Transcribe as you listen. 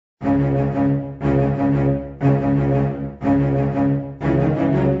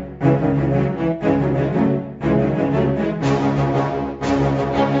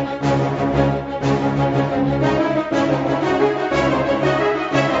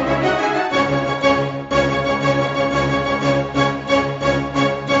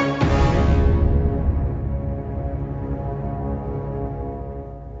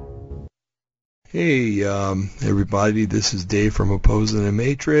Hey, everybody, this is Dave from Opposing the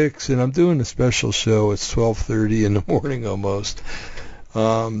Matrix, and I'm doing a special show. It's 12:30 in the morning almost.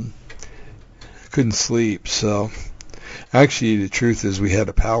 Couldn't sleep, so... Actually, the truth is we had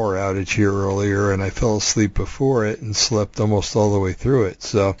a power outage here earlier, and I fell asleep before it and slept almost all the way through it.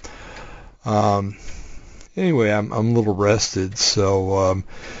 So, anyway, I'm a little rested, so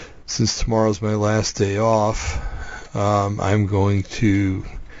since tomorrow's my last day off, I'm going to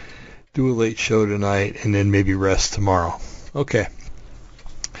do a late show tonight and then maybe rest tomorrow. Okay.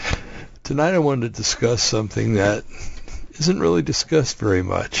 Tonight I wanted to discuss something that isn't really discussed very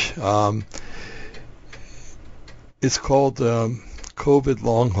much. It's called COVID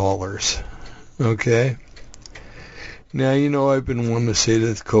long haulers. Okay? Now, I've been wanting to say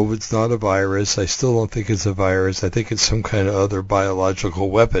that COVID's not a virus. I still don't think it's a virus. I think it's some kind of other biological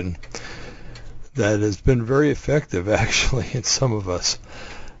weapon that has been very effective, actually, in some of us.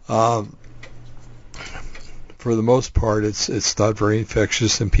 For the most part, it's not very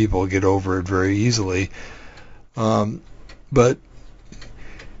infectious, and people get over it very easily. But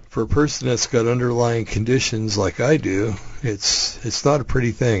for a person that's got underlying conditions like I do, it's not a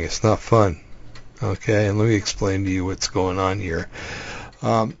pretty thing. It's not fun. Okay, and let me explain to you what's going on here.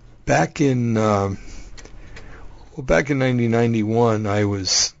 Back in 1991, I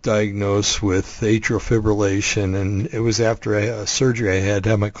was diagnosed with atrial fibrillation, and it was after a surgery I had to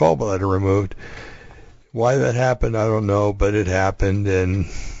have my gallbladder removed. Why that happened, I don't know, but it happened, and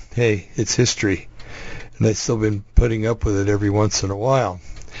hey, it's history. And I've still been putting up with it every once in a while.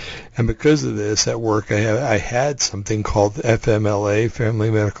 And because of this, at work, I had something called the FMLA,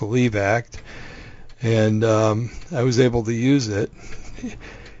 Family Medical Leave Act, and I was able to use it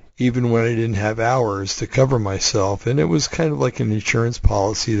even when I didn't have hours to cover myself. And it was kind of like an insurance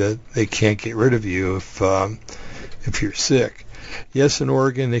policy that they can't get rid of you if you're sick. Yes, in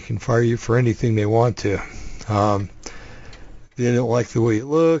Oregon, they can fire you for anything they want to. They don't like the way you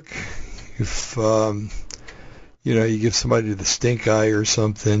look. If, you give somebody the stink eye or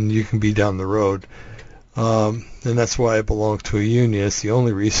something, you can be down the road. And that's why I belong to a union. It's the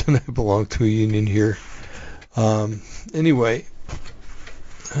only reason I belong to a union here. Anyway,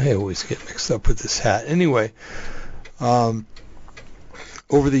 I always get mixed up with this hat. Anyway, over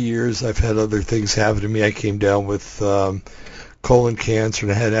the years, I've had other things happen to me. I came down with colon cancer,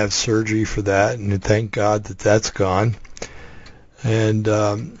 and I had to have surgery for that, and thank God that that's gone. And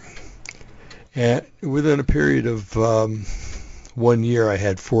within a period of 1 year, I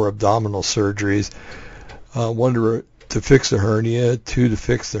had 4 abdominal surgeries. 1 to fix a hernia, 2 to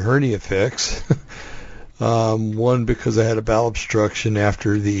fix the hernia fix, 1 because I had a bowel obstruction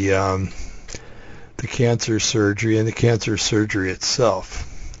after the cancer surgery and the cancer surgery itself.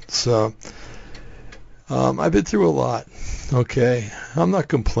 So I've been through a lot. Okay, I'm not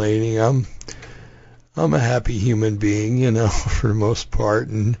complaining. I'm a happy human being, for the most part,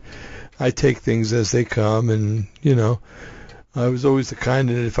 and I take things as they come. And I was always the kind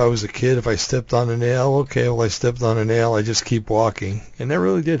that if I was a kid, if I stepped on a nail, okay, well, I stepped on a nail, I just keep walking. And that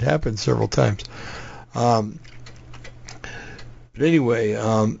really did happen several times. But anyway,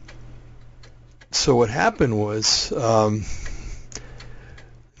 so what happened was,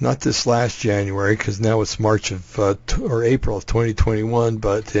 not this last January, because now it's March or April of 2021,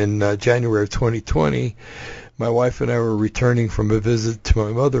 but in January of 2020, my wife and I were returning from a visit to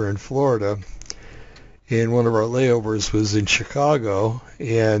my mother in Florida, and one of our layovers was in Chicago.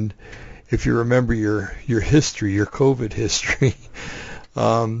 And if you remember your history, your COVID history,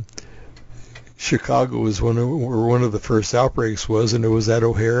 Chicago was where one of the first outbreaks was, and it was at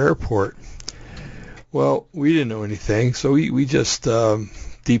O'Hare Airport. Well, we didn't know anything, so we just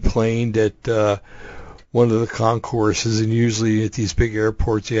deplaned at one of the concourses, and usually at these big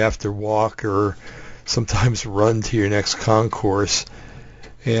airports you have to walk or sometimes run to your next concourse.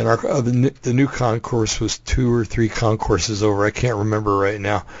 And the new concourse was 2 or 3 concourses over. I can't remember right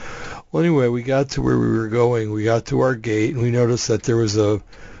now. Well, anyway, we got to where we were going. We got to our gate, and we noticed that there was a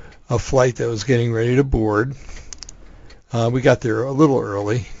flight that was getting ready to board. We got there a little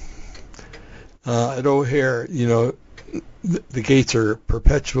early. At O'Hare, the gates are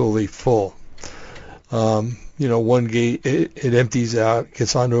perpetually full. One gate, it empties out,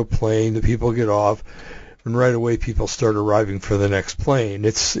 gets onto a plane, the people get off, and right away people start arriving for the next plane.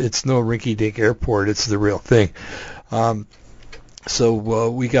 It's no rinky-dink airport, it's the real thing. So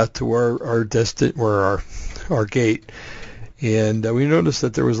we got to our gate, and we noticed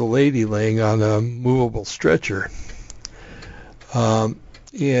that there was a lady laying on a movable stretcher.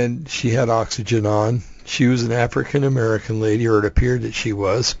 And she had oxygen on. She was an African-American lady, or it appeared that she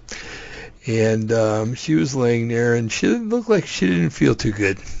was. And she was laying there, and she looked like she didn't feel too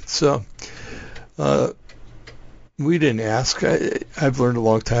good. So we didn't ask. I've learned a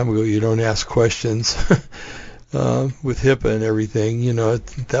long time ago you don't ask questions with HIPAA and everything.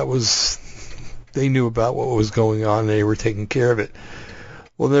 They knew about what was going on and they were taking care of it.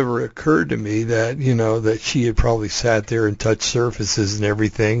 Well, it never occurred to me that, that she had probably sat there and touched surfaces and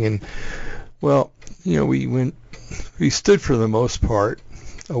everything. And, well, we stood for the most part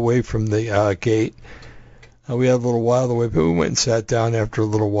away from the gate. We had a little while away, but we went and sat down after a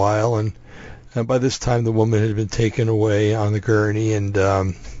little while. And by this time, the woman had been taken away on the gurney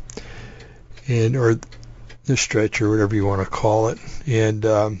or the stretcher, whatever you want to call it. And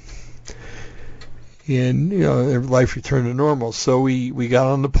life returned to normal. So we got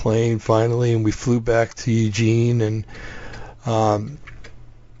on the plane finally, and we flew back to Eugene, and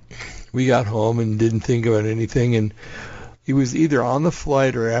we got home and didn't think about anything. And it was either on the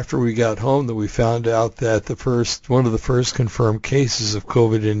flight or after we got home that we found out that one of the first confirmed cases of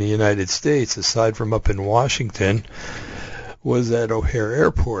COVID in the United States, aside from up in Washington, was at O'Hare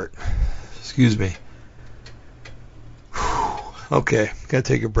Airport. Excuse me. Okay, gotta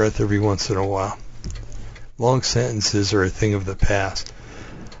take a breath every once in a while. Long sentences are a thing of the past.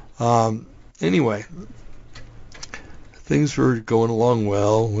 Anyway, things were going along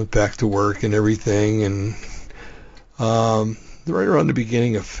well. Went back to work and everything, and right around the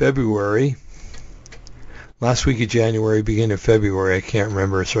beginning of February, last week of January, beginning of February, I can't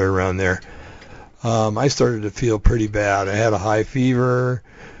remember, it's right around there, I started to feel pretty bad. I had a high fever,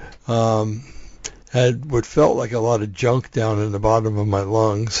 had what felt like a lot of junk down in the bottom of my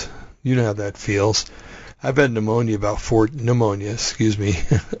lungs. You know how that feels. I've had ammonia, ammonia.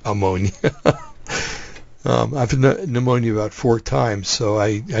 I've had pneumonia about 4 times, so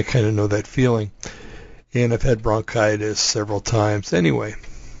I kind of know that feeling. And I've had bronchitis several times. Anyway,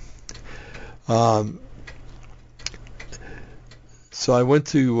 so I went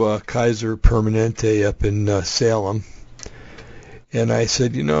to Kaiser Permanente up in Salem, and I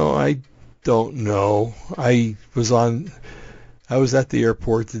said, I don't know. I was at the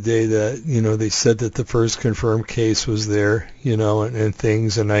airport the day that, they said that the first confirmed case was there, and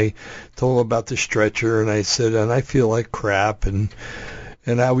things, and I told them about the stretcher, and I said, and I feel like crap, and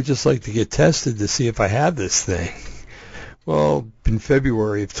I would just like to get tested to see if I had this thing. Well, in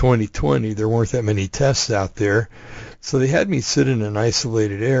February of 2020, there weren't that many tests out there, so they had me sit in an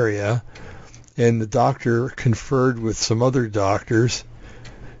isolated area, and the doctor conferred with some other doctors,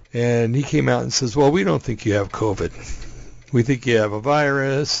 and he came out and says, well, we don't think you have COVID. We think you have a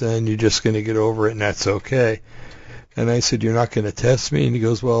virus, and you're just going to get over it, and that's okay. And I said, you're not going to test me? And he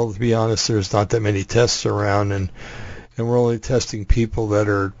goes, well, to be honest, there's not that many tests around, and we're only testing people that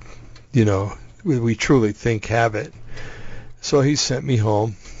are, we truly think have it. So he sent me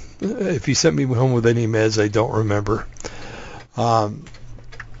home. If he sent me home with any meds, I don't remember. So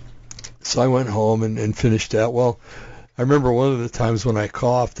I went home and finished that. Well, I remember one of the times when I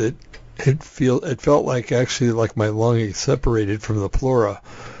coughed, it felt like actually like my lung separated from the pleura.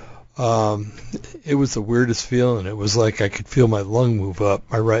 It was the weirdest feeling. It was like I could feel my lung move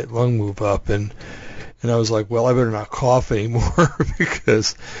up, my right lung move up, and I was like, well, I better not cough anymore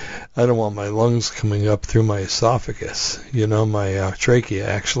because I don't want my lungs coming up through my esophagus, my trachea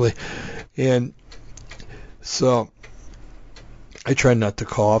actually. And so I tried not to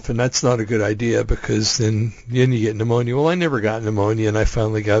cough, and that's not a good idea because then you get pneumonia. Well, I never got pneumonia, and I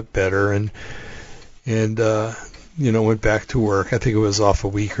finally got better and went back to work. I think it was off a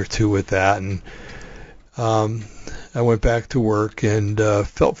week or two with that, and I went back to work and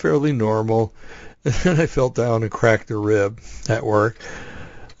felt fairly normal. And then I fell down and cracked a rib at work.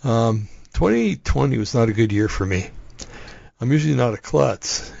 2020 was not a good year for me. I'm usually not a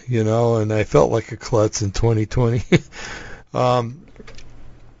klutz, and I felt like a klutz in 2020.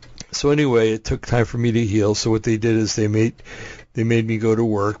 So anyway, it took time for me to heal. So what they did is they made me go to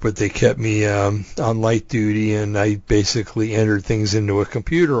work, but they kept me on light duty, and I basically entered things into a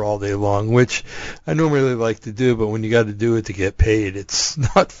computer all day long, which I normally like to do, but when you got to do it to get paid, it's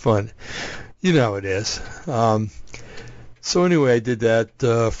not fun. You know how it is. So anyway, I did that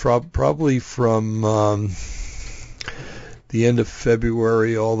probably from the end of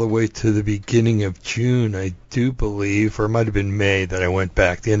February all the way to the beginning of June, I do believe, or it might have been May that I went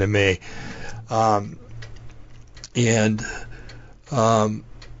back, the end of May. So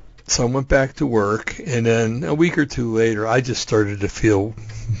I went back to work, and then a week or two later, I just started to feel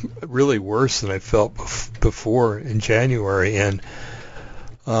really worse than I felt before in January, and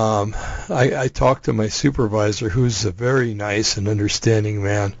I talked to my supervisor, who's a very nice and understanding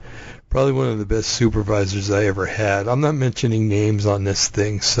man, probably one of the best supervisors I ever had. I'm not mentioning names on this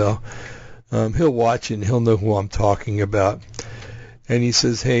thing, so he'll watch and he'll know who I'm talking about. And he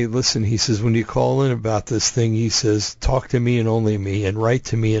says, hey, listen, he says, when you call in about this thing, he says, talk to me and only me, and write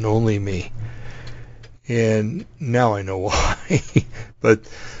to me and only me. And now I know why. But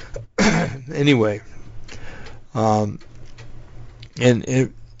anyway, and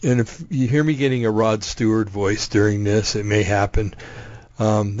if you hear me getting a Rod Stewart voice during this, it may happen.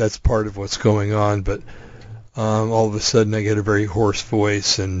 That's part of what's going on. But all of a sudden, I get a very hoarse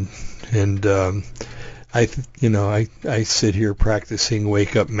voice, and I sit here practicing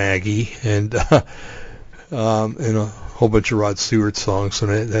 "Wake Up Maggie" and a whole bunch of Rod Stewart songs.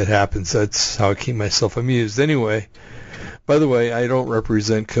 When that happens, that's how I keep myself amused. Anyway, by the way, I don't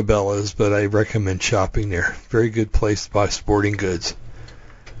represent Cabela's, but I recommend shopping there. Very good place to buy sporting goods.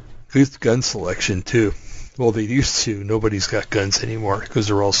 Good gun selection too. Well, they used to. Nobody's got guns anymore because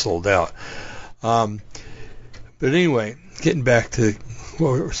they're all sold out. But anyway, getting back to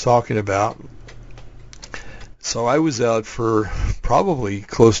what we were talking about. So I was out for probably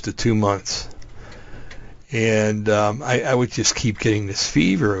close to 2 months. And I would just keep getting this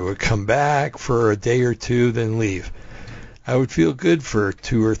fever. It would come back for a day or two, then leave. I would feel good for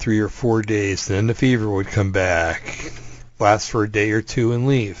 2 or 3 or 4 days, then the fever would come back, last for a day or two, and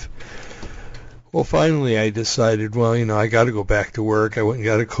leave. Well, finally I decided, well, I got to go back to work. I went and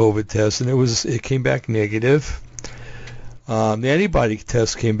got a COVID test, and it came back negative. The antibody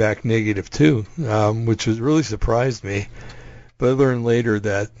test came back negative too, which really surprised me. But I learned later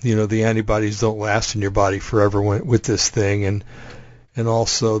that, the antibodies don't last in your body forever with this thing, and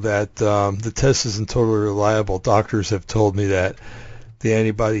also that the test isn't totally reliable. Doctors have told me that the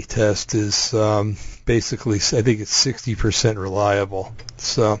antibody test is basically, I think it's 60% reliable.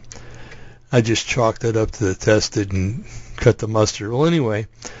 So I just chalked it up to the tested and cut the mustard. Well, anyway,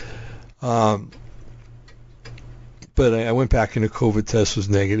 but I went back and the COVID test was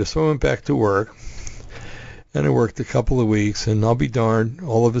negative, so I went back to work. And I worked a couple of weeks, and I'll be darned,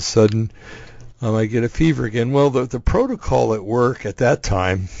 all of a sudden, I get a fever again. Well, the protocol at work at that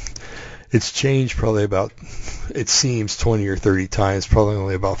time, it's changed probably about, it seems, 20 or 30 times, probably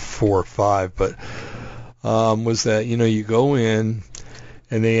only about 4 or 5, but was that, you go in,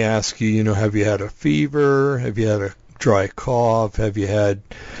 and they ask you, have you had a fever? Have you had a dry cough? Have you had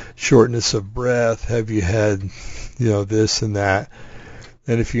shortness of breath? Have you had, this and that?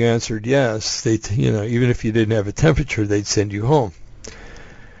 And if you answered yes, even if you didn't have a temperature, they'd send you home.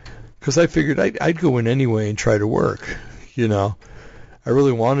 Because I figured I'd go in anyway and try to work. I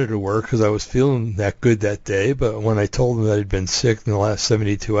really wanted to work because I was feeling that good that day. But when I told them that I'd been sick in the last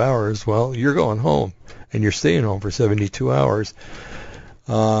 72 hours, well, you're going home and you're staying home for 72 hours.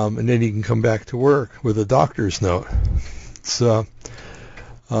 And then you can come back to work with a doctor's note. So,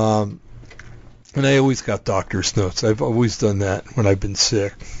 and I always got doctor's notes. I've always done that when I've been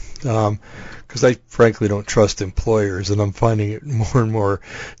sick. Because I frankly don't trust employers, and I'm finding it more and more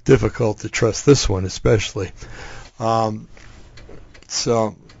difficult to trust this one especially.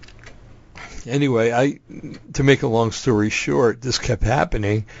 So anyway, to make a long story short, this kept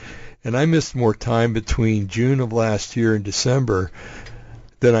happening, and I missed more time between June of last year and December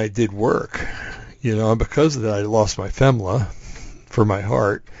than I did work. And because of that, I lost my FEMLA for my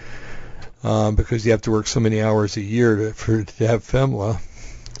heart. Because you have to work so many hours a year to have FEMLA.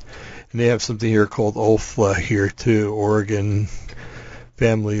 And they have something here called OFLA here too, Oregon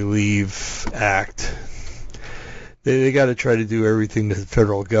Family Leave Act. They got to try to do everything that the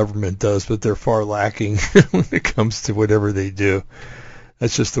federal government does, but they're far lacking when it comes to whatever they do.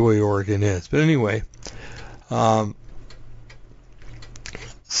 That's just the way Oregon is. But anyway,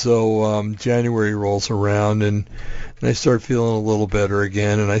 so January rolls around, and I start feeling a little better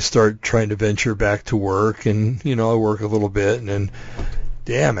again, and I start trying to venture back to work, and, I work a little bit, and then,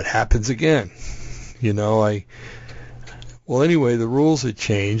 damn, it happens again. Well, anyway, the rules had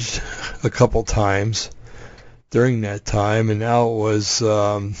changed a couple times during that time, and now it was,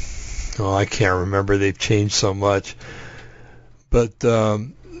 I can't remember, they've changed so much, but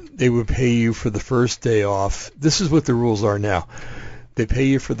they would pay you for the first day off. This is what the rules are now. They pay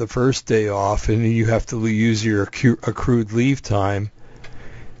you for the first day off, and you have to use your accrued leave time,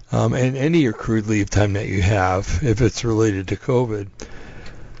 and any accrued leave time that you have, if it's related to COVID.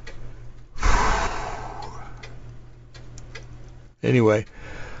 Anyway,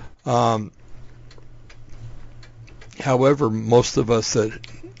 however, most of us that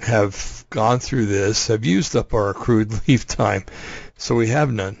have gone through this have used up our accrued leave time, so we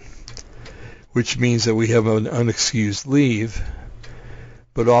have none, which means that we have an unexcused leave.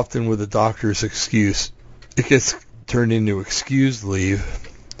 But often with a doctor's excuse, it gets turned into excused leave.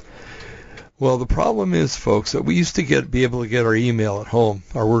 Well, the problem is, folks, that we used to be able to get our email at home,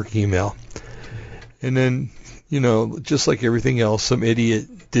 our work email. And then, just like everything else, some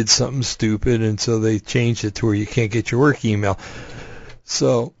idiot did something stupid, and so they changed it to where you can't get your work email.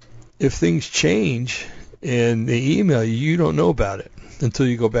 So if things change and they email you, you don't know about it until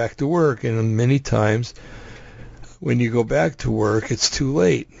you go back to work. And many times when you go back to work, it's too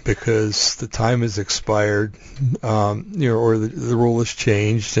late because the time has expired, or the rule has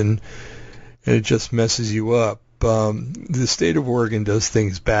changed, and it just messes you up. The state of Oregon does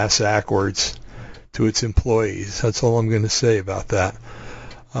things bass-ackwards to its employees. That's all I'm going to say about that.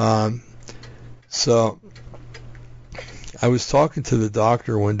 So I was talking to the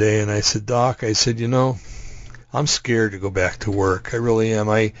doctor one day, and I said, Doc, I'm scared to go back to work. I really am.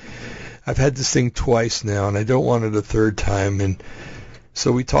 I've had this thing twice now, and I don't want it a third time. And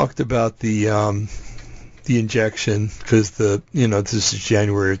so we talked about the injection, because this is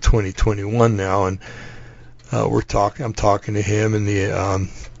January of 2021 now, and I'm talking to him, and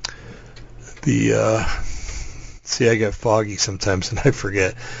see, I get foggy sometimes and I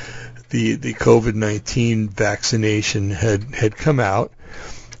forget. The COVID-19 vaccination had come out,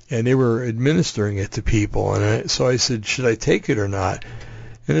 and they were administering it to people. And so I said, should I take it or not?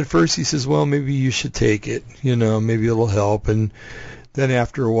 And at first he says, well, maybe you should take it. Maybe it'll help. And then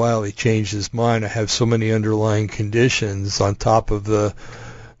after a while he changed his mind. I have so many underlying conditions on top of the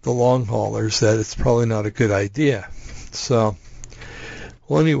long haulers that it's probably not a good idea. So,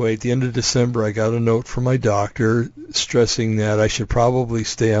 well, anyway, at the end of December, I got a note from my doctor stressing that I should probably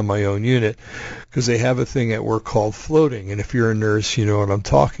stay on my own unit because they have a thing at work called floating. And if you're a nurse, you know what I'm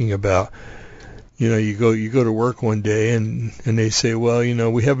talking about. You go to work one day and they say, well,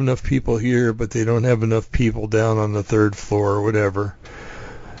 we have enough people here, but they don't have enough people down on the third floor or whatever.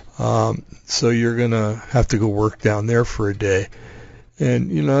 So you're going to have to go work down there for a day. And,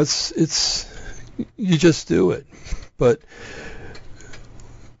 it's you just do it. But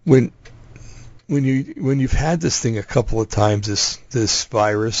when you've had this thing a couple of times, this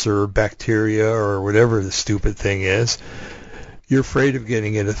virus or bacteria or whatever the stupid thing is, you're afraid of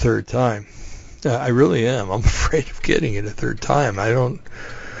getting it a third time. I really am. I'm afraid of getting it a third time.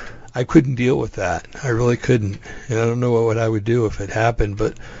 I couldn't deal with that. I really couldn't. And I don't know what I would do if it happened.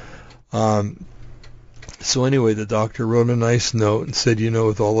 But so anyway, the doctor wrote a nice note and said,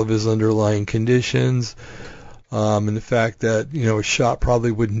 with all of his underlying conditions, and the fact that, a shot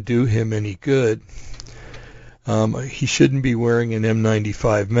probably wouldn't do him any good, he shouldn't be wearing an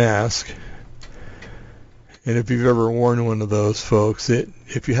N95 mask. And if you've ever worn one of those, folks,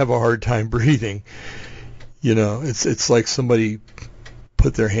 if you have a hard time breathing, it's like somebody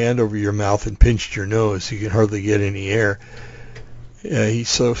put their hand over your mouth and pinched your nose. You can hardly get any air. He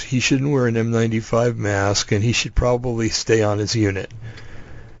shouldn't wear an N95 mask, and he should probably stay on his unit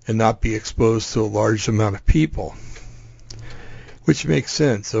and not be exposed to a large amount of people, which makes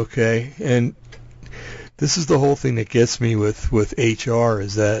sense, okay? And this is the whole thing that gets me with HR,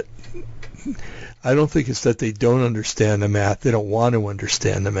 is that I don't think it's that they don't understand the math. They don't want to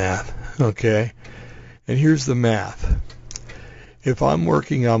understand the math, okay? And here's the math. If I'm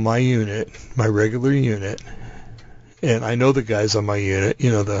working on my unit, my regular unit, and I know the guys on my unit,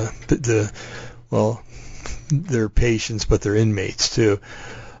 they're patients, but they're inmates too.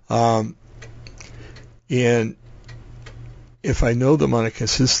 And if I know them on a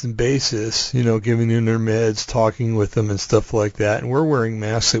consistent basis, giving them their meds, talking with them and stuff like that, and we're wearing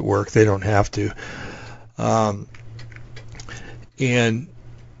masks at work, they don't have to. And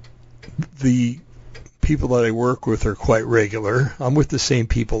the people that I work with are quite regular. I'm with the same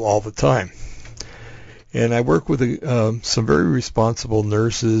people all the time. And I work with some very responsible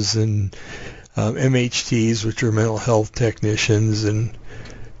nurses and MHTs, which are mental health technicians, and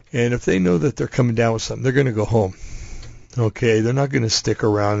if they know that they're coming down with something, they're going to go home. Okay, they're not going to stick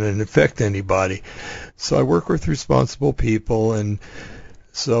around and infect anybody. So I work with responsible people, and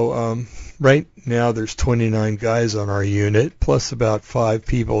so right now there's 29 guys on our unit, plus about 5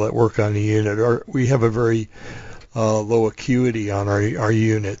 people that work on the unit. We have a very low acuity on our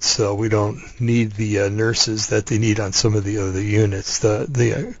units, so we don't need the nurses that they need on some of the other units,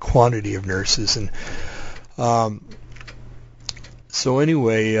 the quantity of nurses. And so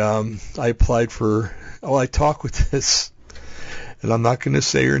anyway, I applied for, I talked with this, and I'm not going to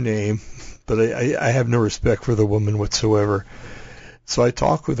say her name, but I have no respect for the woman whatsoever. So I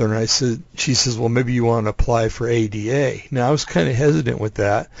talked with her, and she says, well, maybe you want to apply for ADA. Now, I was kind of hesitant with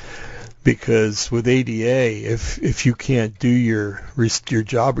that, because with ADA, if you can't do your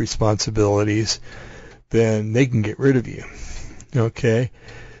job responsibilities, then they can get rid of you. Okay?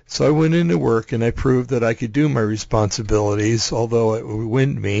 So I went into work, and I proved that I could do my responsibilities, although it would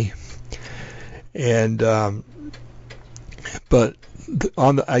wind me. And but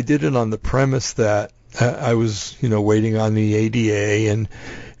I did it on the premise that I was, waiting on the ADA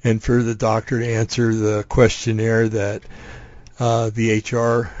and for the doctor to answer the questionnaire that the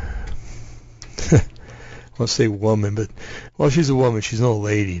HR, I'll say woman, but, well, she's a woman. She's no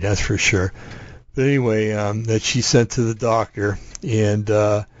lady, that's for sure. But anyway, that she sent to the doctor, and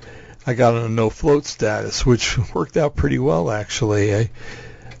I got on a no-float status, which worked out pretty well, actually.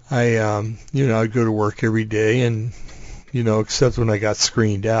 I'd go to work every day, and, except when I got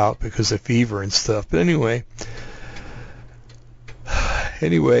screened out because of fever and stuff. But anyway,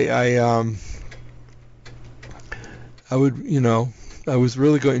 I was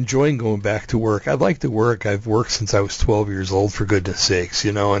really enjoying going back to work. I like to work. I've worked since I was 12 years old, for goodness sakes,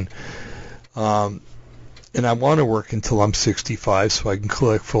 and I want to work until I'm 65 so I can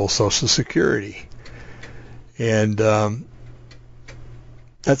collect full Social Security. And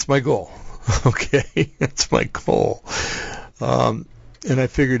that's my goal. Okay, that's my goal. And I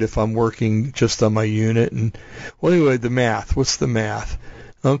figured if I'm working just on my unit, and well, anyway, the math. What's the math?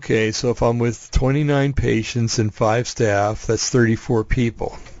 Okay, so if I'm with 29 patients and 5 staff, that's 34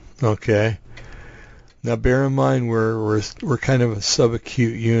 people. Okay. Now, bear in mind we're kind of a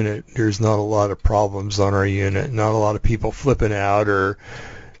subacute unit. There's not a lot of problems on our unit. Not a lot of people flipping out, or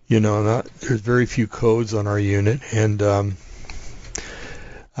there's very few codes on our unit. And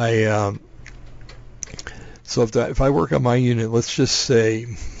so if I work on my unit, let's just say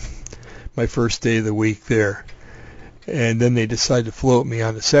my first day of the week there, and then they decide to float me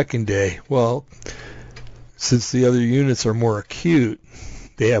on the second day. Well, since the other units are more acute,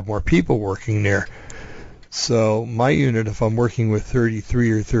 they have more people working there. So my unit, if I'm working with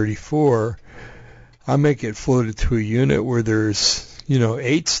 33 or 34, I might get floated to a unit where there's,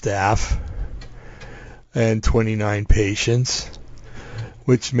 8 staff and 29 patients,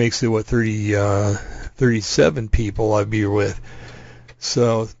 which makes it, 37 people I'd be with.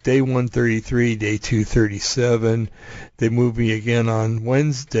 So day 1, 33, day 2, 37. They move me again on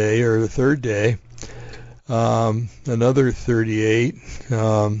Wednesday or the third day, another 38.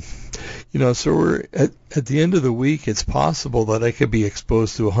 So we're at the end of the week, it's possible that I could be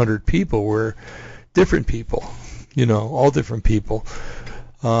exposed to 100 people, where different people, all different people.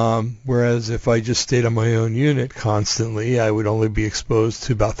 Whereas if I just stayed on my own unit constantly, I would only be exposed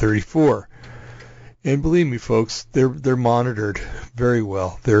to about 34. And believe me, folks, they're monitored very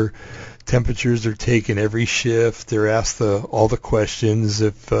well. Their temperatures are taken every shift. They're asked all the questions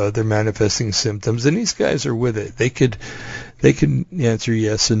if they're manifesting symptoms, and these guys are with it. They can answer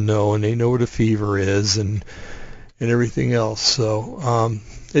yes and no, and they know what a fever is and everything else. So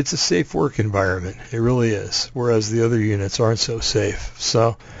it's a safe work environment. It really is. Whereas the other units aren't so safe.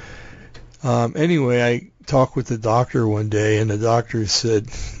 So anyway, I talked with the doctor one day, and the doctor said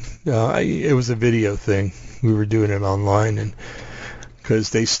it was a video thing. We were doing it online, and because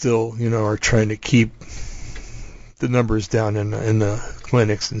they still, are trying to keep the numbers down in the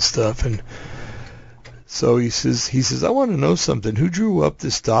clinics and stuff, and so he says, I want to know something. Who drew up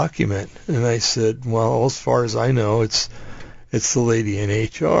this document? And I said, well, as far as I know, it's the lady in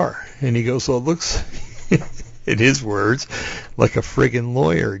HR. And he goes, well, it looks, in his words, like a friggin'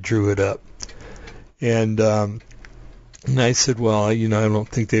 lawyer drew it up. And I said, well, I don't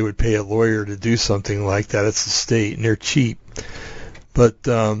think they would pay a lawyer to do something like that. It's the state, and they're cheap. But,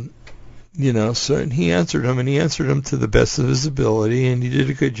 so, and he answered him to the best of his ability, and he did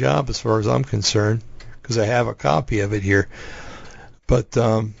a good job as far as I'm concerned, because I have a copy of it here. But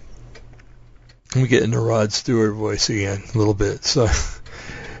I'm getting the Rod Stewart voice again a little bit. So,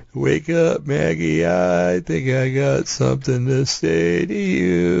 wake up, Maggie, I think I got something to say to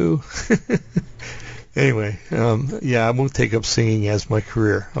you. Anyway, I won't take up singing as my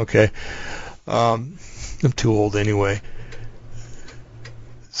career, okay? I'm too old anyway.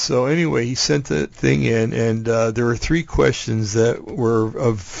 So anyway, he sent the thing in, and there were 3 questions that were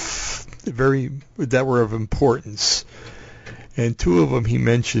of importance. And 2 of them he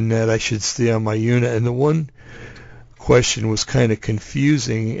mentioned that I should stay on my unit, and the one question was kind of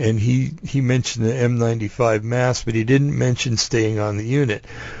confusing, and he mentioned the M95 mask, but he didn't mention staying on the unit.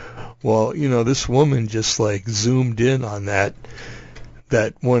 Well, this woman just zoomed in on that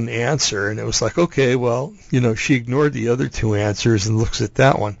one answer, and it was like, okay, well, she ignored the other 2 answers and looks at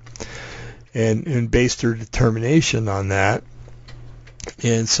that one and based her determination on that.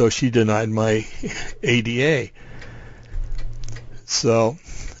 And so she denied my ADA. So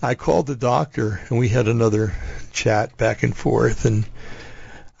I called the doctor, and we had another chat back and forth, and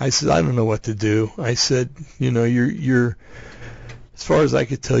I said, I don't know what to do. I said, you're as far as I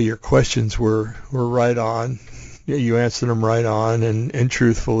could tell, your questions were right on. You answered them right on and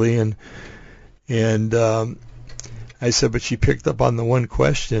truthfully, and I said, but she picked up on the one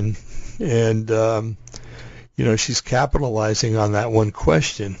question, and she's capitalizing on that one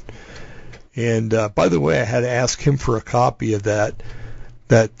question. And by the way, I had to ask him for a copy of that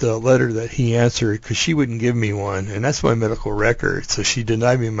letter that he answered, because she wouldn't give me one, and that's my medical record. So she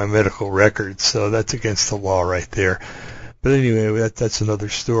denied me my medical record, so that's against the law right there. But anyway, that's another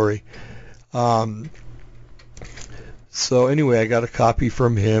story. So anyway, I got a copy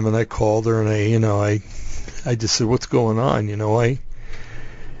from him, and I called her, and I just said, what's going on?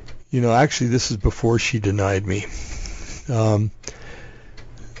 Actually, this is before she denied me.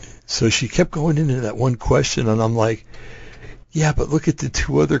 So she kept going into that one question, and I'm like, yeah, but look at the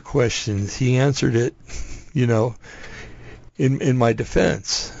two other questions. He answered it, in my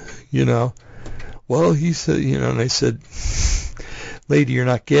defense, Well, he said, and I said, lady, you're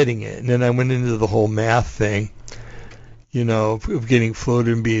not getting it. And then I went into the whole math thing, of getting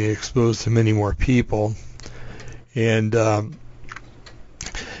floated and being exposed to many more people. And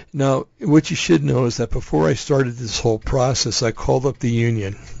now, what you should know is that before I started this whole process, I called up the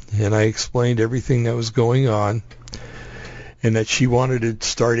union, and I explained everything that was going on, and that she wanted to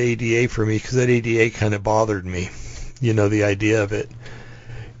start ADA for me, because that ADA kind of bothered me, the idea of it.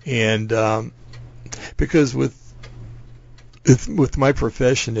 And because with my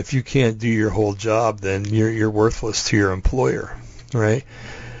profession, if you can't do your whole job, then you're worthless to your employer, right?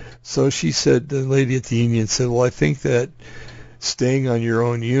 So she said, the lady at the union said, well, I think that staying on your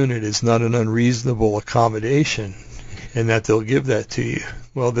own unit is not an unreasonable accommodation, and that they'll give that to you.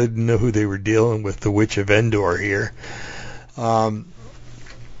 Well, they didn't know who they were dealing with, the Witch of Endor here.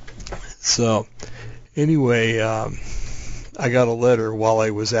 So anyway, I got a letter while I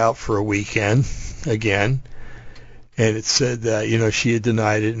was out for a weekend again, and it said that, she had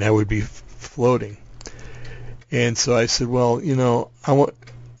denied it and I would be floating. And so I said, well,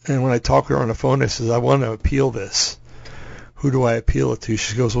 and when I talked to her on the phone, I said, I want to appeal this. Who do I appeal it to?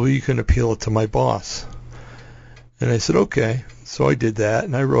 She goes, well, you can appeal it to my boss. And I said, okay. So I did that,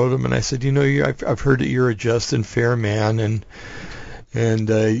 and I wrote him, and I said, I've heard that you're a just and fair man, and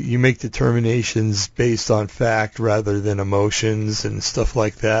you make determinations based on fact rather than emotions and stuff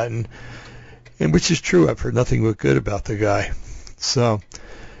like that, and which is true. I've heard nothing but good about the guy. So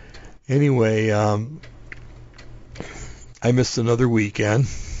anyway, I missed another weekend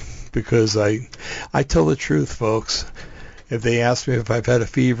because I tell the truth, folks. If they ask me if I've had a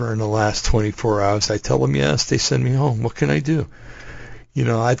fever in the last 24 hours, I tell them yes. They send me home. What can I do?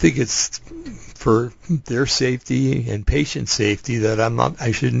 I think it's for their safety and patient safety that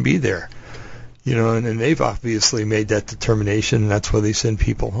I shouldn't be there. And they've obviously made that determination, and that's why they send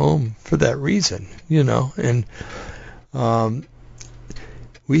people home for that reason, And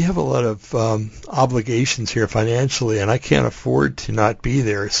we have a lot of obligations here financially, and I can't afford to not be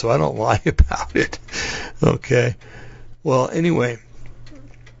there, so I don't lie about it. Okay. Well, anyway,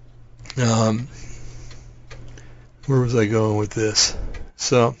 where was I going with this?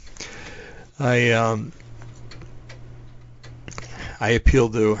 So I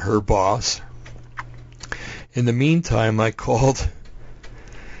appealed to her boss. In the meantime, I called,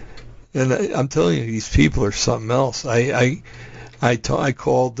 and I'm telling you, these people are something else. I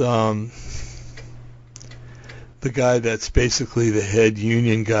called the guy that's basically the head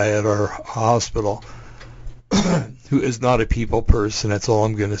union guy at our hospital, who is not a people person. That's all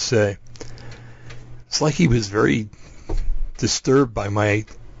I'm going to say. It's like he was very disturbed by my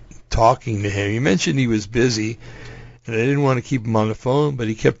talking to him. He mentioned he was busy, and I didn't want to keep him on the phone, but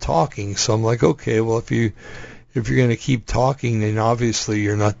he kept talking. So I'm like, okay, well, if you're going to keep talking, then obviously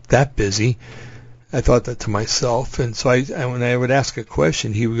you're not that busy. I thought that to myself. And so when I would ask a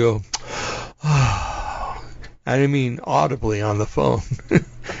question, he would go, oh, I mean audibly on the phone.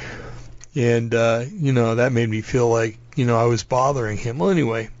 And, that made me feel like, I was bothering him. Well,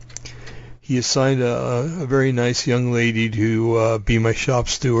 anyway, he assigned a very nice young lady to be my shop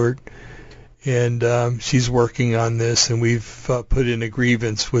steward, and she's working on this, and we've put in a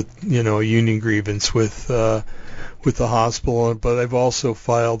grievance with, a union grievance with the hospital, but I've also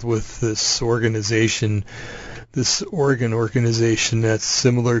filed with this organization, this Oregon organization that's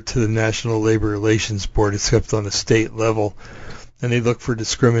similar to the National Labor Relations Board, except on a state level. And they look for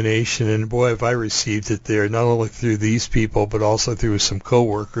discrimination, and boy, have I received it there, not only through these people, but also through some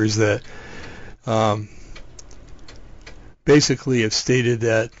coworkers that basically have stated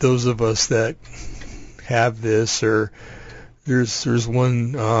that those of us that have this, or there's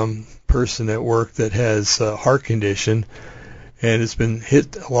one person at work that has a heart condition, and it's been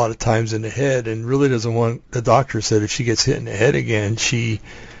hit a lot of times in the head, and really doesn't want, the doctor said if she gets hit in the head again,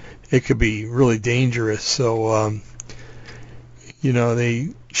 it could be really dangerous. So,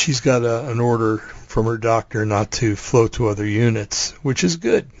 she's got an order from her doctor not to float to other units, which is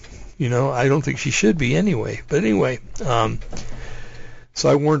good. I don't think she should be anyway. But anyway, so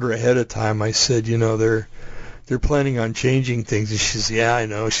I warned her ahead of time. I said, they're planning on changing things. And she says, yeah, I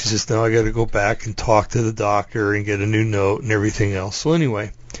know. She says, no, I got to go back and talk to the doctor and get a new note and everything else. So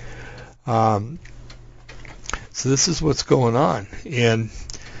anyway, so this is what's going on. And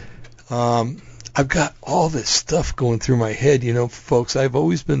I've got all this stuff going through my head. Folks, I've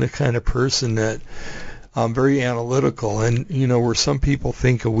always been the kind of person that I'm very analytical. And, where some people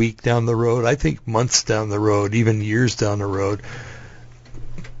think a week down the road, I think months down the road, even years down the road,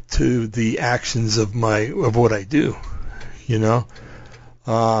 to the actions of what I do,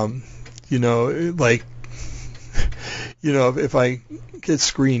 if I get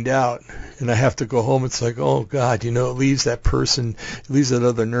screened out and I have to go home, it's like, oh God, it leaves that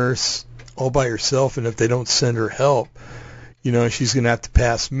other nurse all by herself, and if they don't send her help, she's going to have to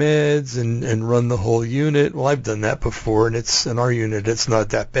pass meds and run the whole unit. Well, I've done that before, and in our unit, it's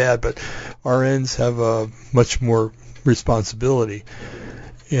not that bad, but RNs have a much more responsibility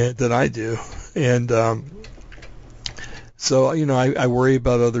than I do. And so, I worry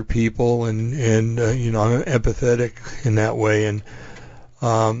about other people, and I'm empathetic in that way. And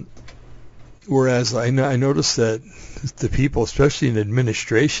whereas I notice that the people, especially in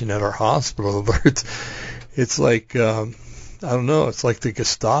administration at our hospital, it's like, I don't know, it's like the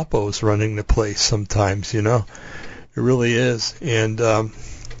Gestapo's running the place sometimes, It really is. And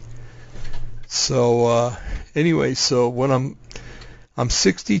anyway, so when I'm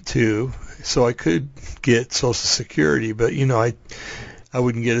 62, so I could get Social Security, but, I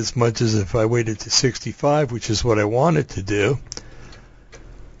wouldn't get as much as if I waited to 65, which is what I wanted to do.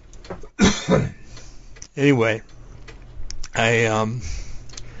 Anyway, so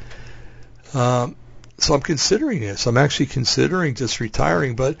I'm considering this. I'm actually considering just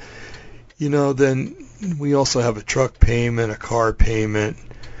retiring, but, then we also have a truck payment, a car payment,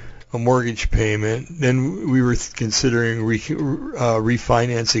 a mortgage payment. Then we were considering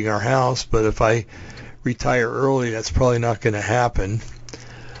refinancing our house, but if I retire early, that's probably not going to happen.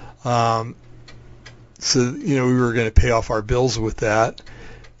 So, we were going to pay off our bills with that,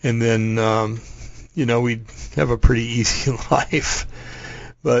 and then, we'd have a pretty easy life.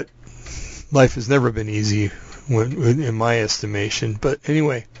 But life has never been easy in my estimation. But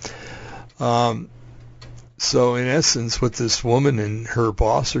anyway, so in essence, what this woman and her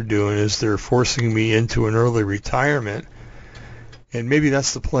boss are doing is they're forcing me into an early retirement, and maybe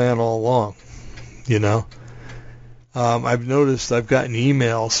that's the plan all along, I've noticed I've gotten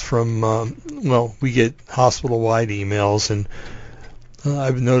emails from, we get hospital-wide emails, and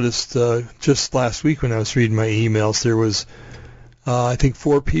I've noticed just last week when I was reading my emails, there was, I think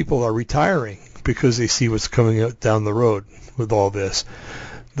 4 people are retiring because they see what's coming out down the road with all this.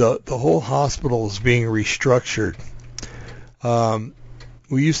 The whole hospital is being restructured.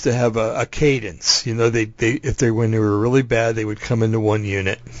 We used to have a cadence. When they were really bad, they would come into one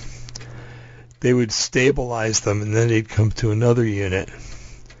unit. They would stabilize them, and then they'd come to another unit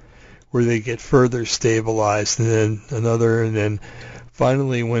where they get further stabilized, and then another, and then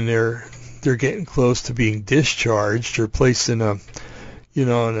finally, when they're getting close to being discharged or placed in a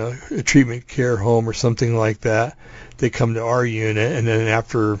treatment care home or something like that, they come to our unit, and then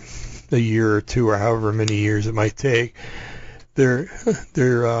after a year or two or however many years it might take, they're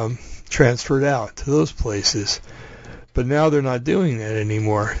transferred out to those places. But now they're not doing that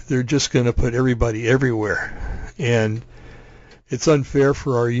anymore. They're just going to put everybody everywhere. And it's unfair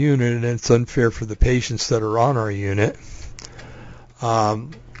for our unit, and it's unfair for the patients that are on our unit.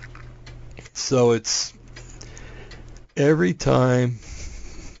 So it's every time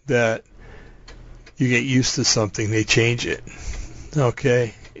that you get used to something, they change it.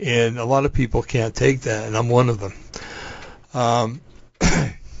 Okay? And a lot of people can't take that, and I'm one of them.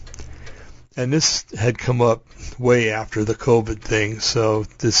 And this had come up way after the COVID thing, so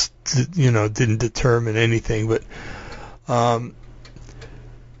this, didn't determine anything. But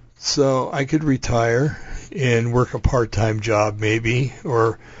so I could retire and work a part-time job maybe,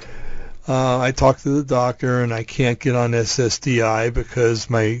 or I talked to the doctor and I can't get on SSDI because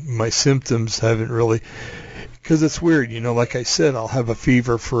my symptoms haven't really, because it's weird, like I said, I'll have a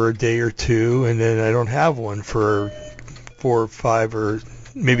fever for a day or two and then I don't have one for 4 or 5 or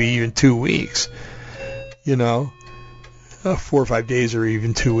maybe even 2 weeks, 4 or 5 days or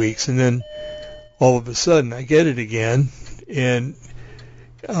even 2 weeks, and then all of a sudden I get it again. And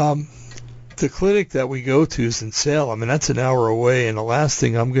the clinic that we go to is in Salem, and that's an hour away, and the last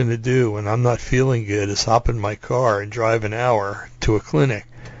thing I'm going to do when I'm not feeling good is hop in my car and drive an hour to a clinic.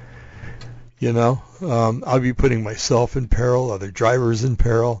 I'll be putting myself in peril, other drivers in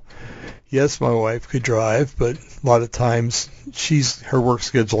peril. Yes, my wife could drive, but a lot of times her work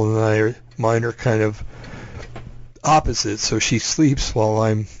schedule and mine are kind of opposite, so she sleeps while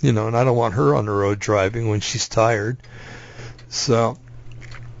I'm, and I don't want her on the road driving when she's tired. So,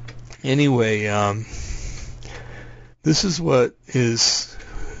 anyway, this is what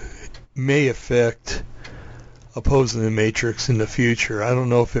may affect Opposing the Matrix in the future. I don't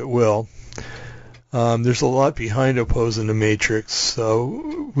know if it will. There's a lot behind Opposing the Matrix,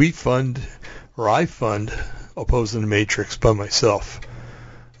 so I fund Opposing the Matrix by myself.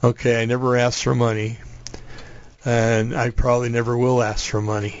 Okay, I never asked for money, and I probably never will ask for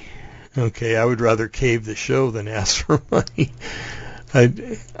money. Okay, I would rather cave the show than ask for money.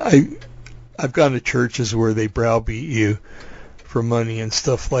 I've gone to churches where they browbeat you for money and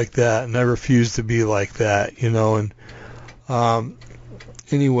stuff like that, and I refuse to be like that, and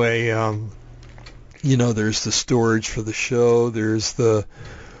anyway, there's the storage for the show, there's the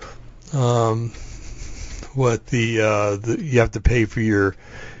you have to pay for your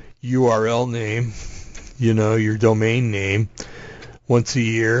URL name, your domain name once a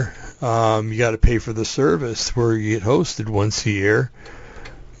year. You got to pay for the service where you get hosted once a year,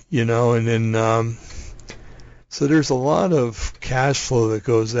 and then so there's a lot of cash flow that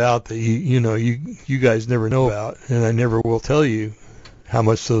goes out that you guys never know about, and I never will tell you how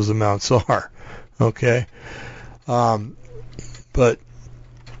much those amounts are. Okay, but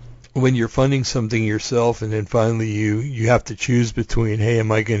when you're funding something yourself, and then finally you have to choose between, hey,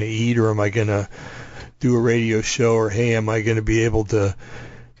 am I going to eat, or am I going to do a radio show, or hey, am I going to be able to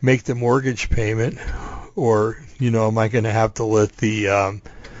make the mortgage payment, or am I going to have to let the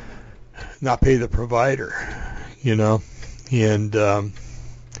not pay the provider, and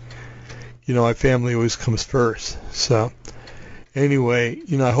my family always comes first. So anyway,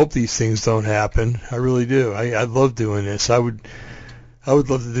 I hope these things don't happen. I really do. I love doing this. I would love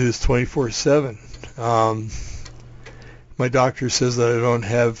to do this 24/7. My doctor says that I don't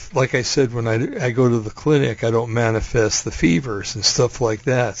have, like I said, when I go to the clinic, I don't manifest the fevers and stuff like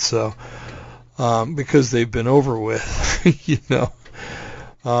that. So, because they've been over with,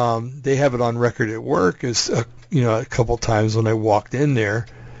 they have it on record at work as, a couple times when I walked in there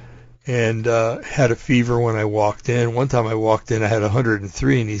and had a fever when I walked in. One time I walked in, I had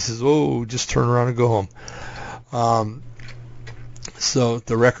 103, and he says, "Oh, just turn around and go home." So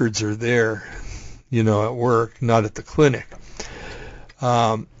the records are there, at work, not at the clinic.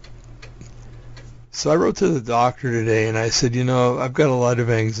 So I wrote to the doctor today, and I said, I've got a lot of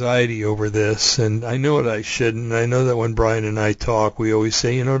anxiety over this, and I know that I shouldn't. I know that when Brian and I talk, we always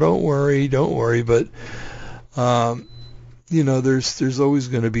say, don't worry, but, there's always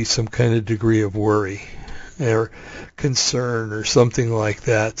going to be some kind of degree of worry or concern or something like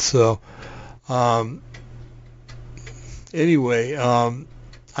that. So, anyway,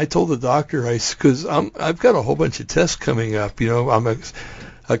 I told the doctor, because I've got a whole bunch of tests coming up. I'm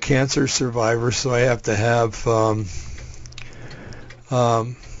a cancer survivor, so I have to have, what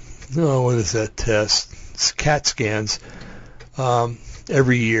is that test? It's CAT scans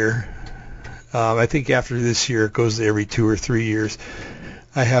every year. I think after this year it goes to every 2 or 3 years.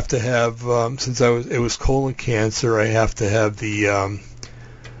 I have to have, since it was colon cancer, I have to have the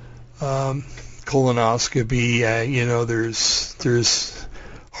colonoscopy. There's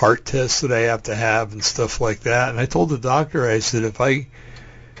heart tests that I have to have and stuff like that. And I told the doctor, I said, if I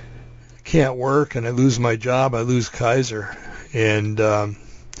can't work and I lose my job, I lose Kaiser. And,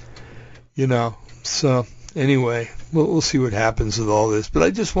 so anyway, we'll see what happens with all this. But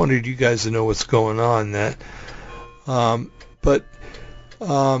I just wanted you guys to know what's going on. Now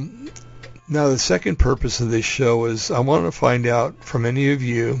the second purpose of this show is I want to find out from any of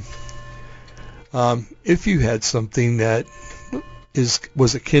you if you had something that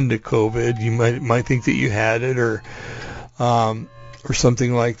was akin to COVID. You might think that you had it, or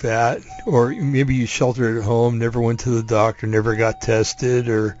something like that, or maybe you sheltered at home, never went to the doctor, never got tested,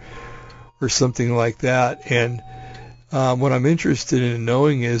 or something like that. And what I'm interested in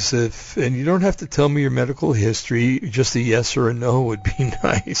knowing is and you don't have to tell me your medical history, just a yes or a no would be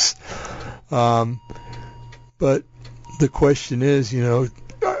nice. But the question is,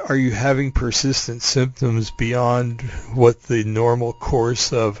 are you having persistent symptoms beyond what the normal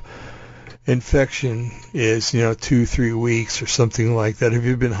course of infection is, 2-3 weeks or something like that? If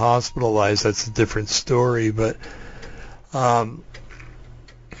you've been hospitalized, that's a different story. But now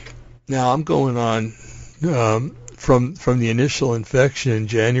I'm going on from the initial infection in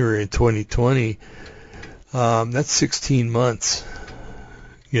January of 2020. That's 16 months,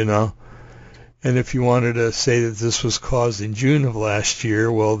 And if you wanted to say that this was caused in June of last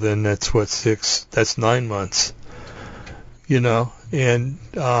year, well, then that's 9 months, and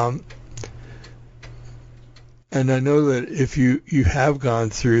I know that if you have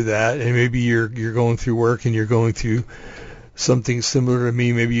gone through that, and maybe you're going through work and you're going through something similar to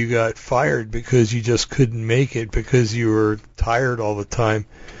me, maybe you got fired because you just couldn't make it because you were tired all the time.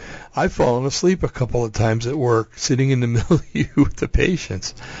 I've fallen asleep a couple of times at work, sitting in the middle of you with the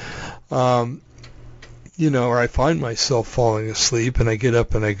patients. Or I find myself falling asleep, and I get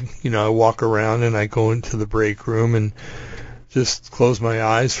up and I walk around and I go into the break room and just close my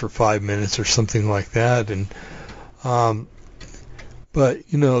eyes for 5 minutes or something like that. And but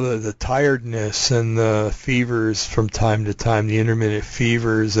the tiredness and the fevers from time to time, the intermittent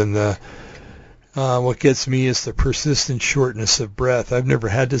fevers, and what gets me is the persistent shortness of breath. I've never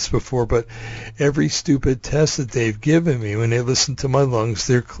had this before, but every stupid test that they've given me, when they listen to my lungs,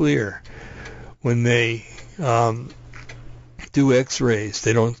 they're clear. When they do x-rays,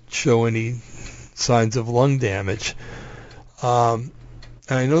 they don't show any signs of lung damage. And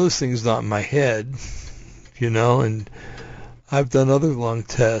I know this thing's not in my head, and I've done other lung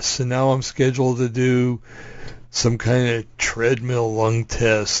tests, and now I'm scheduled to do some kind of treadmill lung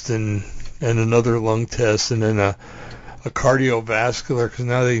test and another lung test, and then a cardiovascular, because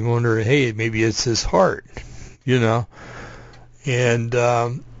now they wonder, hey, maybe it's his heart, and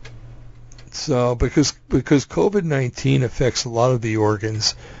so because COVID-19 affects a lot of the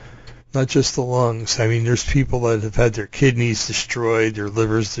organs, not just the lungs. I mean, there's people that have had their kidneys destroyed, their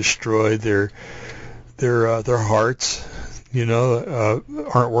livers destroyed, their hearts,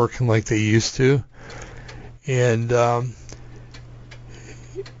 aren't working like they used to. And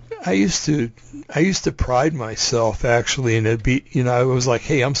I used to pride myself actually in it. I was like,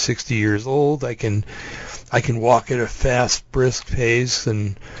 hey, I'm 60 years old. I can walk at a fast, brisk pace,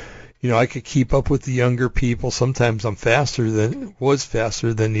 and I could keep up with the younger people. Sometimes I'm faster than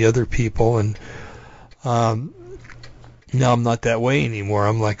the other people, and now I'm not that way anymore.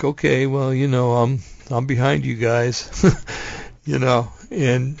 I'm like, okay, well, I'm behind you guys,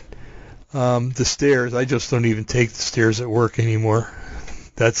 and the stairs, I just don't even take the stairs at work anymore.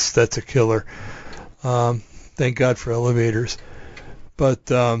 That's a killer. Thank God for elevators.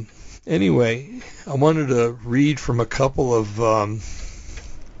 But anyway, I wanted to read from a couple of,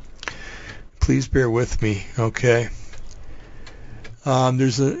 please bear with me, okay?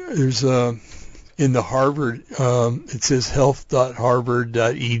 There's a in the Harvard, it says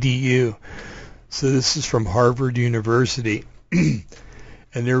health.harvard.edu. So this is from Harvard University, and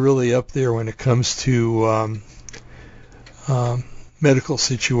they're really up there when it comes to medical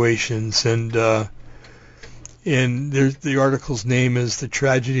situations. And the article's name is "The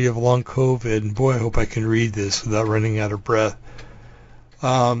Tragedy of Long COVID." And boy, I hope I can read this without running out of breath.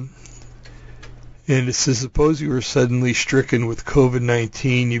 And it says, suppose you were suddenly stricken with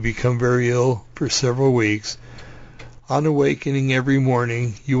COVID-19, you become very ill for several weeks. On awakening every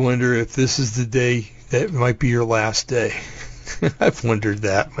morning, you wonder if this is the day that might be your last day. I've wondered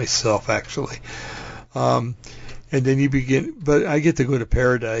that myself, actually. And then you begin, but I get to go to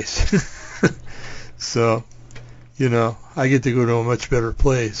paradise. So, I get to go to a much better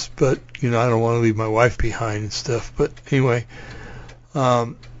place. But, I don't want to leave my wife behind and stuff. But anyway,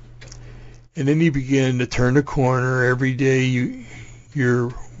 and then you begin to turn the corner. Every day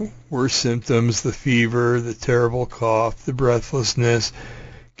your worst symptoms, the fever, the terrible cough, the breathlessness,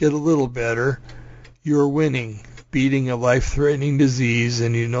 get a little better. You're winning, beating a life-threatening disease,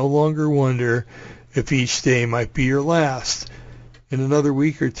 and you no longer wonder if each day might be your last. In another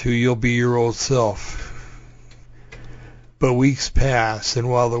week or two, you'll be your old self. But weeks pass, and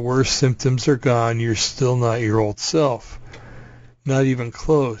while the worst symptoms are gone, you're still not your old self. Not even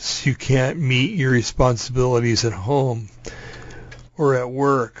close. You can't meet your responsibilities at home or at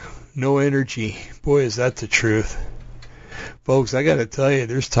work. No energy. Boy, is that the truth. Folks, I got to tell you,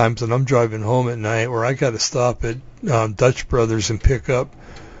 there's times when I'm driving home at night where I got to stop at Dutch Brothers and pick up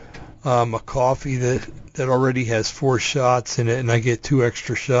a coffee that already has 4 shots in it, and I get 2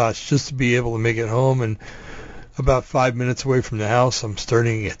 extra shots just to be able to make it home. And about 5 minutes away from the house, I'm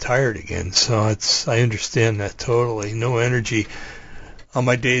starting to get tired again. So I understand that totally. No energy. On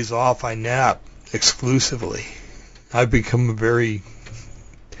my days off, I nap exclusively. I've become a very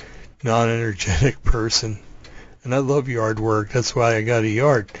non-energetic person, and I love yard work. That's why I got a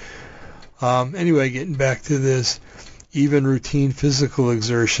yard. Anyway, getting back to this, even routine physical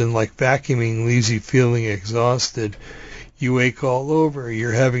exertion like vacuuming leaves you feeling exhausted. You ache all over.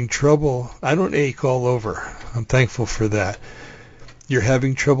 You're having trouble. I don't ache all over. I'm thankful for that. You're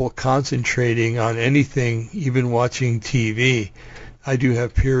having trouble concentrating on anything, even watching TV. I do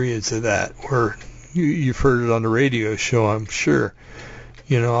have periods of that where you've heard it on the radio show, I'm sure.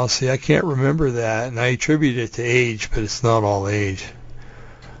 I'll say, I can't remember that, and I attribute it to age, but it's not all age.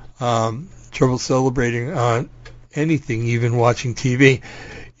 Trouble celebrating on anything, even watching TV.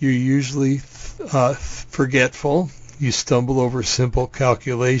 You're usually forgetful. You stumble over simple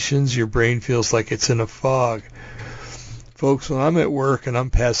calculations. Your brain feels like it's in a fog. Folks, when I'm at work and I'm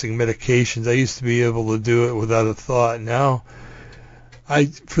passing medications, I used to be able to do it without a thought. Now,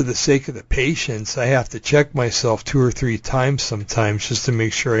 for the sake of the patients, I have to check myself 2 or 3 times sometimes just to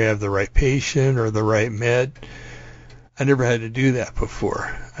make sure I have the right patient or the right med. I never had to do that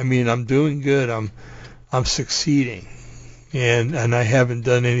before. I mean, I'm doing good. I'm succeeding, and I haven't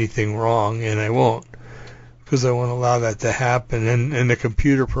done anything wrong, and I won't, because I won't allow that to happen. And the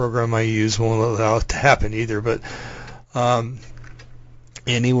computer program I use won't allow it to happen either. But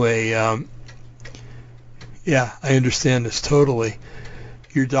anyway, yeah, I understand this totally.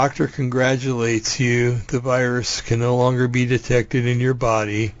 Your doctor congratulates you. The virus can no longer be detected in your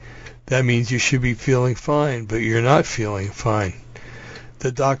body. That means you should be feeling fine, but you're not feeling fine.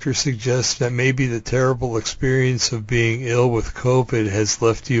 The doctor suggests that maybe the terrible experience of being ill with COVID has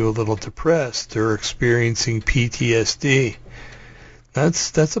left you a little depressed or experiencing PTSD.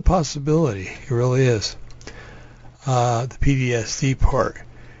 That's a possibility. It really is. The PTSD part.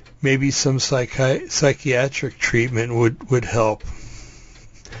 Maybe some psychiatric treatment would help.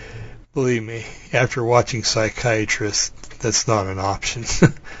 Believe me, after watching Psychiatrists, that's not an option.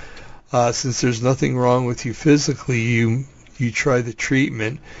 Since there's nothing wrong with you physically, you try the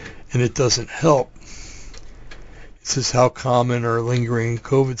treatment and it doesn't help. It says, how common are lingering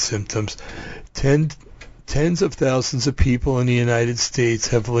COVID symptoms? Tens of thousands of people in the United States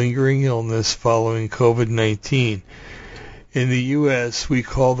have lingering illness following COVID-19. In the U.S., we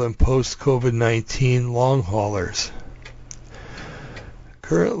call them post-COVID-19 long haulers.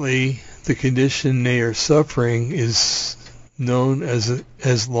 Currently, the condition they are suffering is known as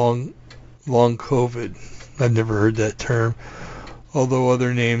long COVID. I've never heard that term, although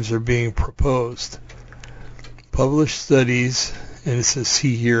other names are being proposed. Published studies, and it says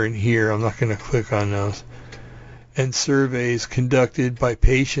see here and here, I'm not going to click on those, and surveys conducted by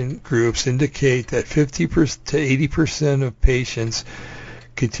patient groups indicate that 50% to 80% of patients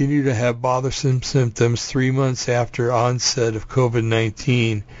continue to have bothersome symptoms 3 months after onset of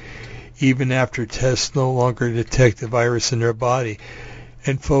COVID-19, even after tests no longer detect the virus in their body.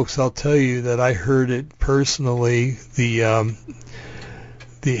 And folks, I'll tell you that I heard it personally. The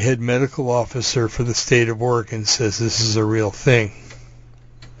head medical officer for the state of Oregon says this is a real thing.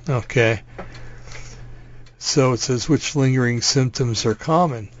 Okay. So it says, which lingering symptoms are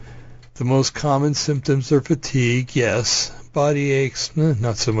common? The most common symptoms are fatigue, yes. Body aches,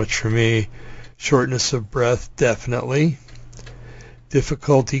 not so much for me. Shortness of breath, definitely.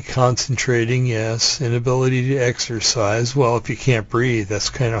 Difficulty concentrating, yes. Inability to exercise. Well, if you can't breathe, that's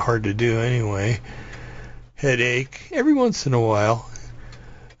kind of hard to do anyway. Headache, every once in a while.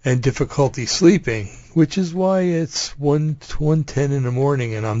 And difficulty sleeping, which is why it's 1:10 in the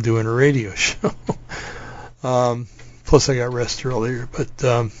morning and I'm doing a radio show. Plus I got rest earlier.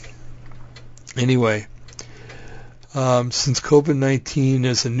 But anyway, since COVID-19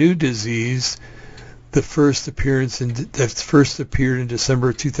 is a new disease, that first appeared in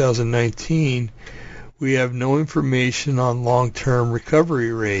December 2019, we have no information on long-term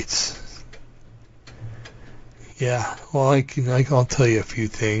recovery rates. Yeah, well, I'll tell you a few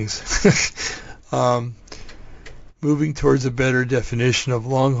things. Moving towards a better definition of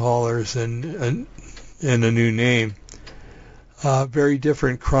long haulers and a new name. Very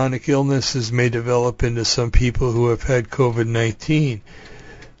different chronic illnesses may develop into some people who have had COVID-19.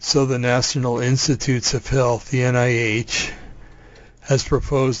 So the National Institutes of Health, the NIH, has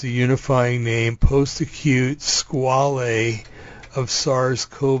proposed a unifying name, post-acute squale of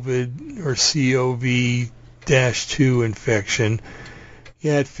SARS-CoV or CoV-2 infection.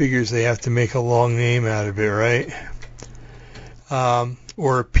 Yeah, it figures they have to make a long name out of it, right?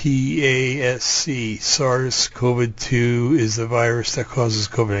 Or PASC, SARS-CoV-2 is the virus that causes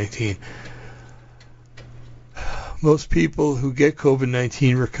COVID-19. Most people who get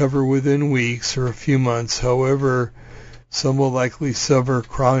COVID-19 recover within weeks or a few months. However, some will likely suffer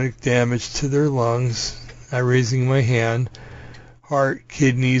chronic damage to their lungs, I'm raising my hand, heart,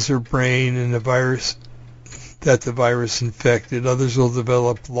 kidneys, or brain, and the virus infected. Others will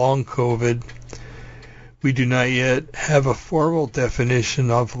develop long COVID. We do not yet have a formal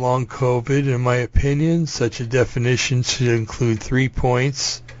definition of long COVID. In my opinion, such a definition should include 3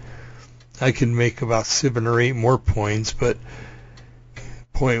 points. I can make about 7 or 8 more points, but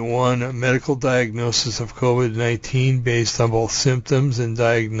 4.1, a medical diagnosis of COVID-19 based on both symptoms and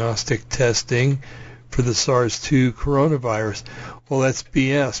diagnostic testing for the SARS-2 coronavirus. Well, that's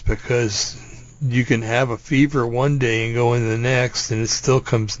BS, because you can have a fever one day and go in the next and it still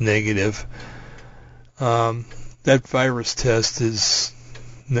comes negative. That virus test is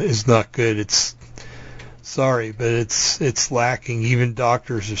not good. It's sorry, but it's lacking. Even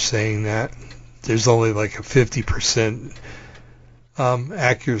doctors are saying that. There's only like a 50%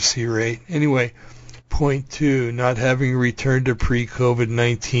 accuracy rate. Anyway, point 2, not having returned to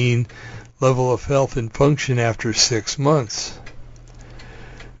pre-COVID-19 level of health and function after 6 months.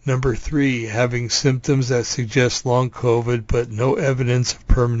 Number 3, having symptoms that suggest long COVID but no evidence of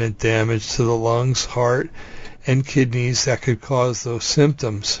permanent damage to the lungs, heart, and kidneys that could cause those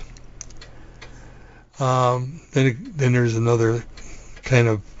symptoms. Then there's another kind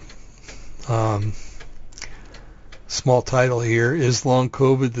of small title here. Is long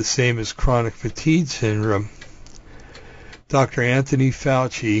COVID the same as chronic fatigue syndrome? Dr. Anthony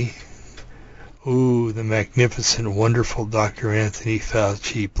Fauci, the magnificent, wonderful Dr. Anthony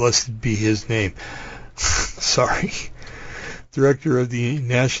Fauci, blessed be his name, sorry, director of the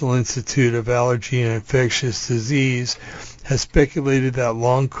National Institute of Allergy and Infectious Disease, has speculated that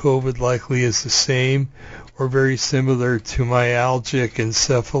long COVID likely is the same or very similar to myalgic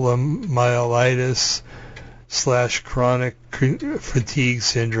encephalomyelitis / chronic fatigue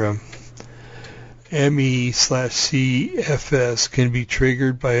syndrome. ME/CFS can be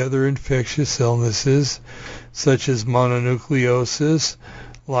triggered by other infectious illnesses such as mononucleosis,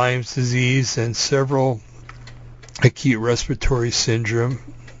 Lyme's disease, and several acute respiratory syndrome,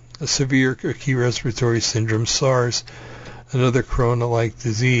 a severe acute respiratory syndrome, SARS, another corona-like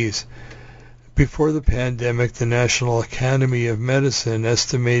disease. Before the pandemic, the National Academy of Medicine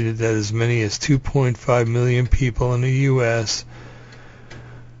estimated that as many as 2.5 million people in the U.S.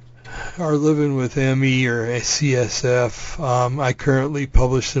 are living with ME or CSF. I currently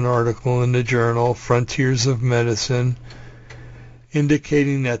published an article in the journal Frontiers of Medicine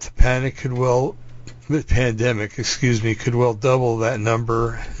indicating that the pandemic could well double that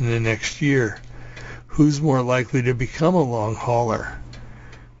number in the next year. Who's more likely to become a long hauler?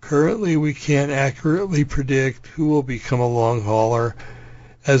 Currently, we can't accurately predict who will become a long hauler.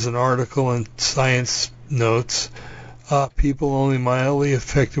 As an article in Science notes, people only mildly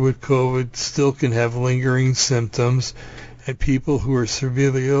affected with COVID still can have lingering symptoms, and people who are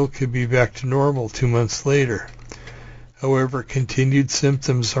severely ill could be back to normal 2 months later. However, continued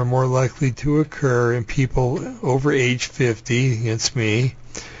symptoms are more likely to occur in people over age 50, against me,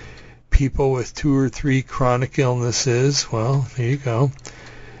 people with 2 or 3 chronic illnesses, well, there you go,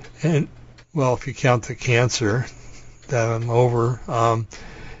 and, well, if you count the cancer, that I'm over,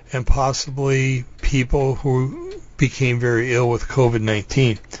 and possibly people who became very ill with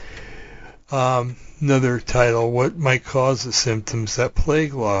COVID-19. Another title, what might cause the symptoms that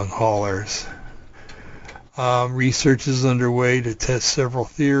plague long haulers? Research is underway to test several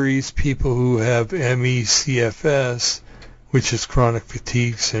theories. People who have ME/CFS, which is chronic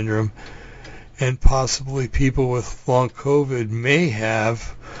fatigue syndrome, and possibly people with long COVID may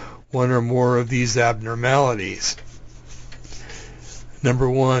have one or more of these abnormalities. Number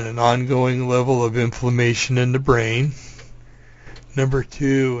 1, an ongoing level of inflammation in the brain. Number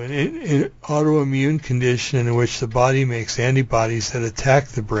 2, an autoimmune condition in which the body makes antibodies that attack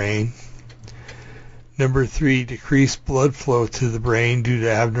the brain. Number 3, decreased blood flow to the brain due to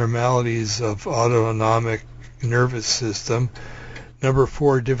abnormalities of autonomic nervous system. Number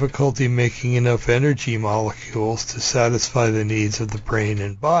 4, difficulty making enough energy molecules to satisfy the needs of the brain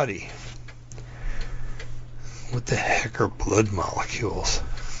and body. What the heck are blood molecules?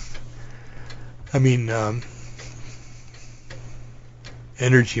 I mean,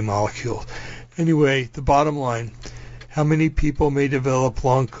 energy molecules. Anyway, the bottom line, how many people may develop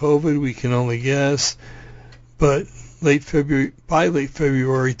long COVID, we can only guess, but by late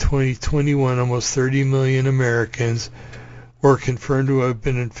February 2021, almost 30 million Americans were confirmed to have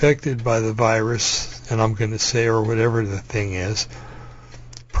been infected by the virus, and I'm going to say, or whatever the thing is.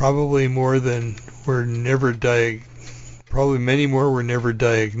 Probably more than were never probably many more were never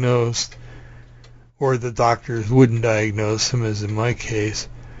diagnosed, or the doctors wouldn't diagnose them, as in my case.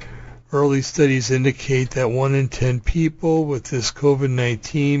 Early studies indicate that 1 in 10 people with this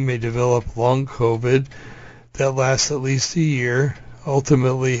COVID-19 may develop long COVID that lasts at least a year.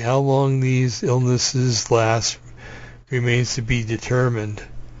 Ultimately, how long these illnesses last remains to be determined.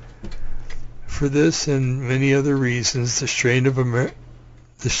 For this and many other reasons, the strain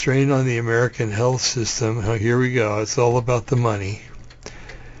on the American health system, here we go, it's all about the money,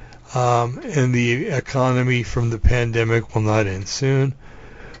 and the economy from the pandemic will not end soon.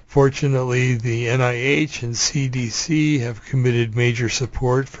 Fortunately, the NIH and CDC have committed major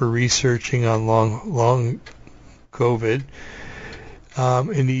support for researching on long COVID.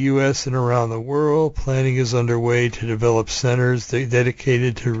 In the U.S. and around the world, planning is underway to develop centers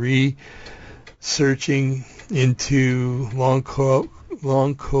dedicated to researching into long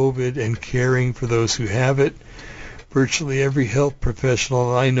COVID and caring for those who have it. Virtually every health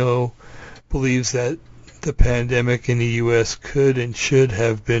professional I know believes that the pandemic in the U.S. could and should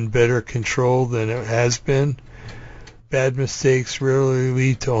have been better controlled than it has been. Bad mistakes rarely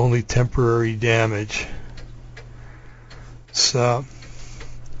lead to only temporary damage. So,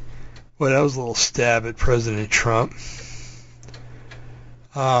 well, that was a little stab at President Trump.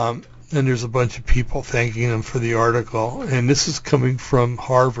 And there's a bunch of people thanking him for the article. And this is coming from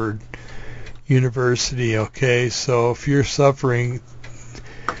Harvard University, okay? So if you're suffering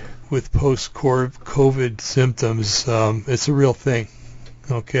with post-COVID symptoms, it's a real thing,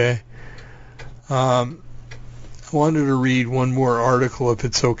 okay? I wanted to read one more article if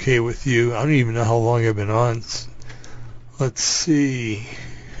it's okay with you. I don't even know how long I've been on. Let's see.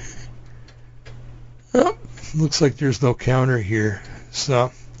 Oh, looks like there's no counter here.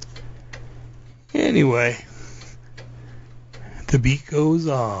 So, anyway, the beat goes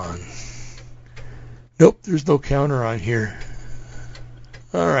on. Nope, there's no counter on here.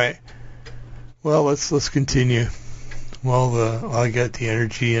 All right. Well, let's continue. Well, I got the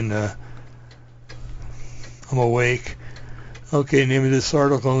energy and I'm awake. Okay, name of this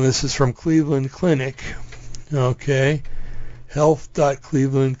article, and this is from Cleveland Clinic. Okay,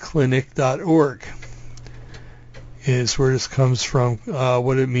 health.clevelandclinic.org is where this comes from.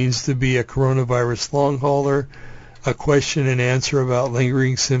 What it means to be a coronavirus long hauler, a question and answer about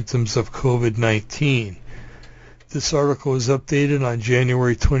lingering symptoms of COVID-19. This article was updated on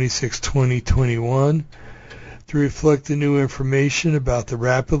January 26, 2021 to reflect the new information about the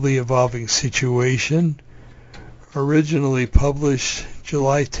rapidly evolving situation, originally published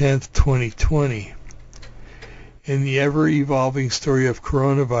July 10, 2020. In the ever-evolving story of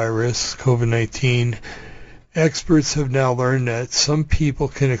coronavirus, COVID-19, experts have now learned that some people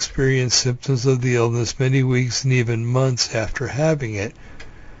can experience symptoms of the illness many weeks and even months after having it.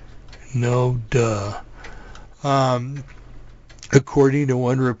 No duh. According to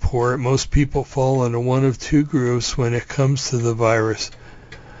one report, most people fall into one of two groups when it comes to the virus.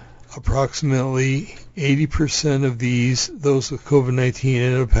 Approximately 80% of those with COVID-19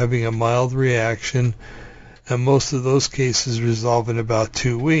 end up having a mild reaction, and most of those cases resolve in about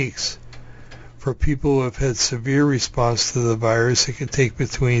 2 weeks. For people who have had severe response to the virus, it can take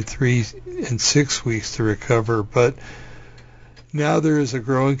between 3 and 6 weeks to recover, but now there is a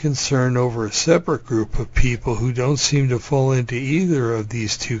growing concern over a separate group of people who don't seem to fall into either of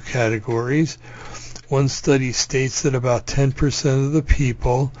these two categories. One study states that about 10% of the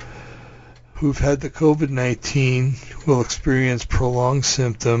people who've had the COVID-19 will experience prolonged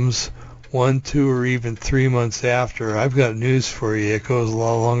symptoms 1, 2, or even 3 months after. I've got news for you. It goes a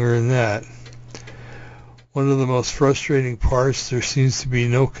lot longer than that. One of the most frustrating parts, there seems to be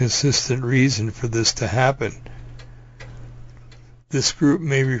no consistent reason for this to happen. This group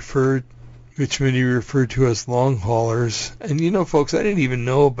which many refer to as long haulers. And you know, folks, I didn't even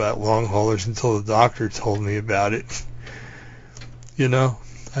know about long haulers until the doctor told me about it. You know,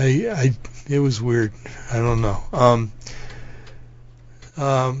 it was weird. I don't know.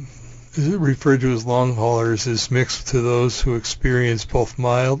 Referred to as long haulers is mixed to those who experience both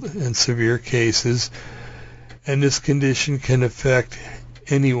mild and severe cases, and this condition can affect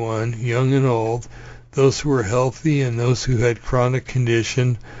anyone, young and old, those who are healthy and those who had chronic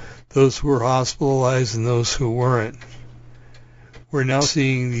condition, those who were hospitalized and those who weren't. We're now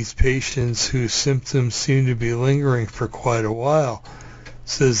seeing these patients whose symptoms seem to be lingering for quite a while,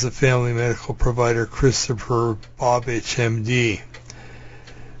 says the family medical provider Christopher Bobbich, MD.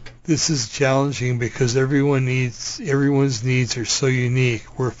 This is challenging because everyone's needs are so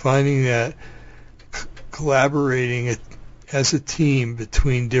unique. We're finding that collaborating as a team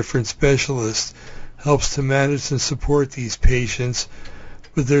between different specialists helps to manage and support these patients,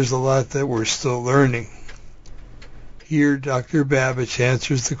 but there's a lot that we're still learning. Here, Dr. Bobbich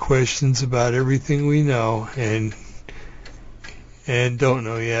answers the questions about everything we know and don't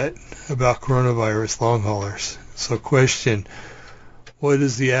know yet about coronavirus long haulers. So question, what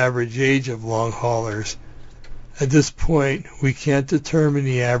is the average age of long haulers? At this point, we can't determine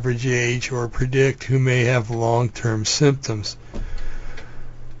the average age or predict who may have long-term symptoms.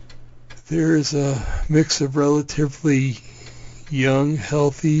 There is a mix of relatively young,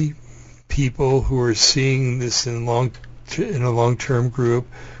 healthy people who are seeing this in a long-term group,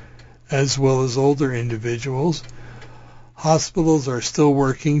 as well as older individuals. Hospitals are still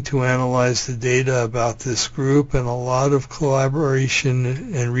working to analyze the data about this group, and a lot of collaboration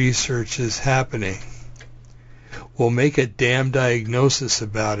and research is happening. We'll make a damn diagnosis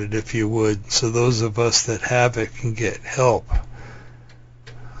about it, if you would, so those of us that have it can get help.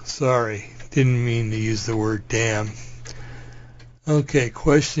 Sorry, didn't mean to use the word damn. Okay,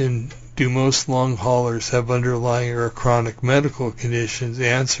 question: do most long haulers have underlying or chronic medical conditions?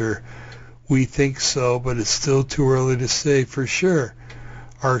 Answer: we think so, but it's still too early to say for sure.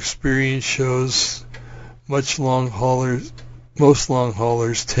 Our experience shows most long haulers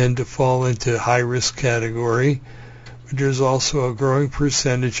tend to fall into high-risk category, but there's also a growing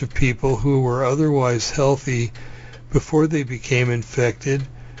percentage of people who were otherwise healthy before they became infected.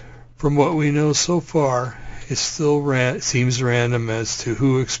 From what we know so far, it still seems random as to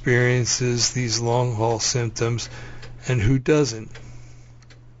who experiences these long-haul symptoms and who doesn't.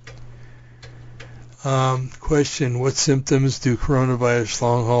 Question: what symptoms do coronavirus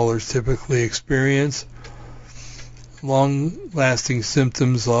long haulers typically experience? Long-lasting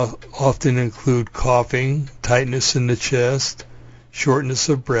symptoms often include coughing, tightness in the chest, shortness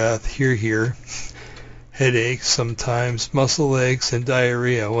of breath, hear, headaches sometimes, muscle aches, and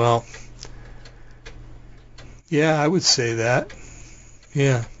diarrhea. Well, yeah, I would say that.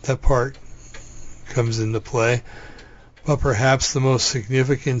 Yeah, that part comes into play. But perhaps the most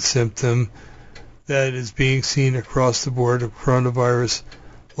significant symptom that is being seen across the board of coronavirus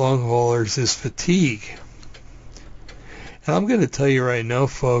long haulers is fatigue. And I'm going to tell you right now,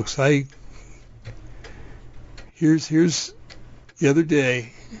 folks, here's the other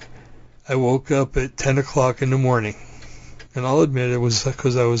day, I woke up at 10 o'clock in the morning. And I'll admit it was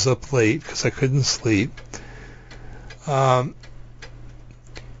because I was up late because I couldn't sleep. I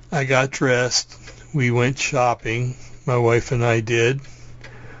got dressed. We went shopping. My wife and I did.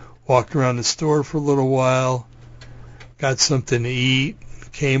 Walked around the store for a little while. Got something to eat.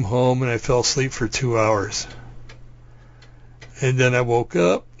 Came home and I fell asleep for 2 hours. And then I woke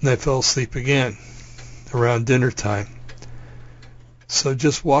up and I fell asleep again around dinner time. So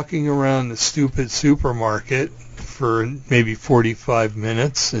just walking around the stupid supermarket for maybe 45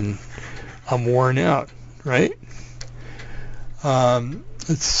 minutes and I'm worn out, right?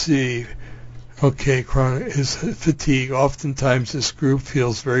 Let's see. Okay, chronic is fatigue. Oftentimes this group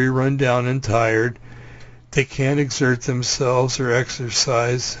feels very run down and tired. They can't exert themselves or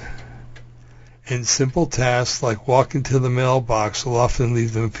exercise. And simple tasks like walking to the mailbox will often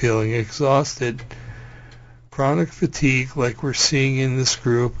leave them feeling exhausted. Chronic fatigue, like we're seeing in this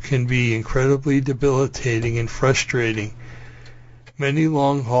group, can be incredibly debilitating and frustrating. Many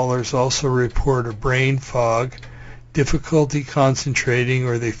long haulers also report a brain fog, difficulty concentrating,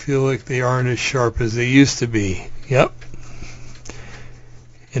 or they feel like they aren't as sharp as they used to be. Yep.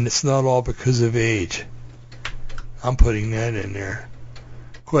 And it's not all because of age. I'm putting that in there.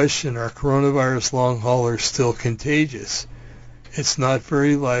 Question: are coronavirus long haulers still contagious? It's not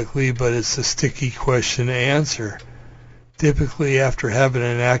very likely, but it's a sticky question to answer. Typically, after having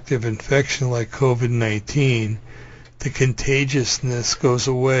an active infection like COVID-19, the contagiousness goes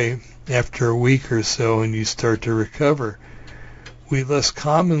away after a week or so and you start to recover. We less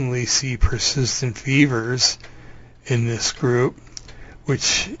commonly see persistent fevers in this group,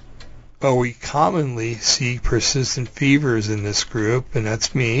 we commonly see persistent fevers in this group, and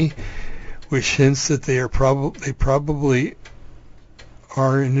that's me, which hints that they probably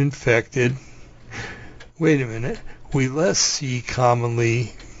aren't infected. Wait a minute. We less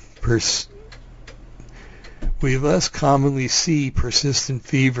commonly see persistent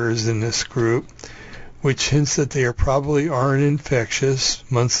fevers in this group, which hints that they probably aren't infectious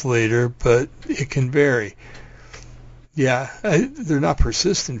months later, but it can vary. Yeah, they're not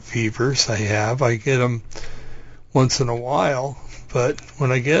persistent fevers I get them once in a while, but when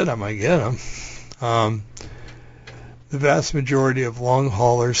I get them, I get them. The vast majority of long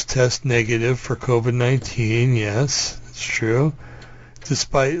haulers test negative for COVID-19, yes, it's true,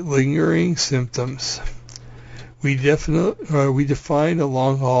 despite lingering symptoms. We define a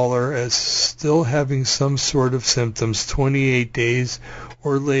long hauler as still having some sort of symptoms 28 days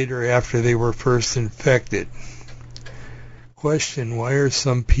or later after they were first infected. Question: why are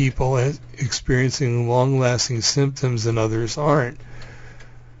some people experiencing long-lasting symptoms and others aren't?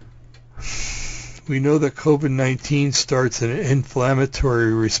 We know that COVID-19 starts an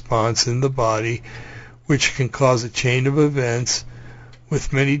inflammatory response in the body, which can cause a chain of events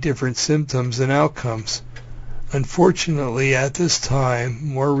with many different symptoms and outcomes. Unfortunately, at this time,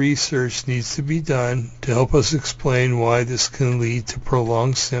 more research needs to be done to help us explain why this can lead to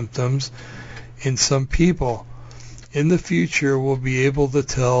prolonged symptoms in some people. In the future, we'll be able to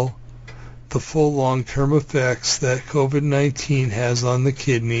tell the full long-term effects that COVID-19 has on the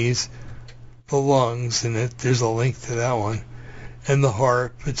kidneys, the lungs, and there's a link to that one, and the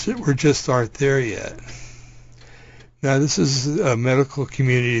heart, but we just aren't there yet. Now, this is a medical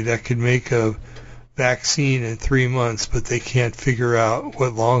community that could make a vaccine in 3 months, but they can't figure out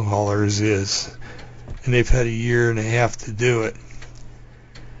what long haulers is, and they've had a year and a half to do it.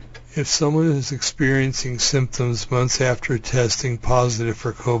 If someone is experiencing symptoms months after testing positive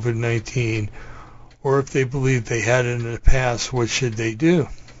for COVID-19, or if they believe they had it in the past, what should they do?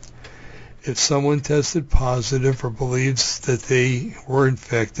 If someone tested positive or believes that they were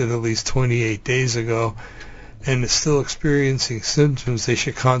infected at least 28 days ago and is still experiencing symptoms, they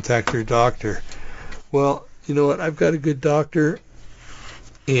should contact their doctor. Well, you know what? I've got a good doctor,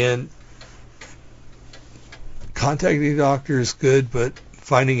 and contacting a doctor is good, but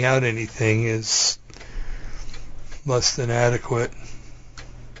finding out anything is less than adequate.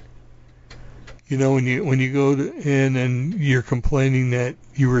 You know, when you go in and you're complaining that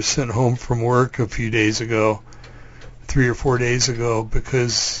you were sent home from work a few days ago, 3 or 4 days ago,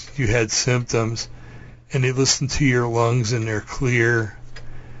 because you had symptoms, and they listen to your lungs and they're clear,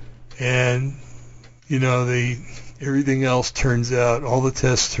 and you know everything else turns out, all the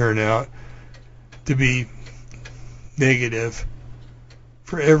tests turn out to be negative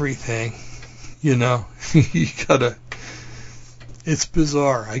for everything, you know. You gotta, it's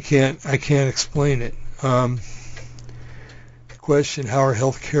bizarre. I can't explain it. Question: how are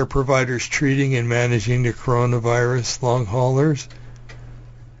healthcare providers treating and managing the coronavirus long haulers?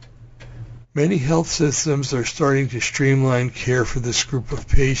 Many health systems are starting to streamline care for this group of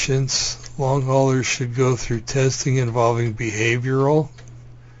patients. Long haulers should go through testing involving behavioral,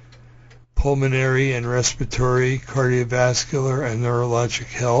 pulmonary and respiratory, cardiovascular, and neurologic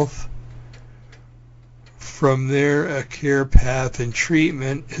health. From there, a care path and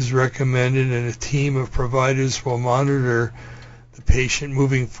treatment is recommended, and a team of providers will monitor the patient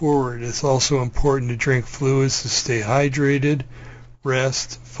moving forward. It's also important to drink fluids to stay hydrated,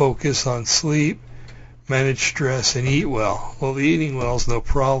 rest, focus on sleep, manage stress, and eat well. Well, eating well is no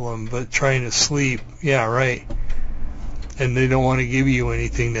problem, but trying to sleep, yeah, right. And they don't want to give you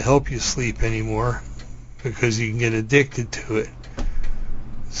anything to help you sleep anymore because you can get addicted to it.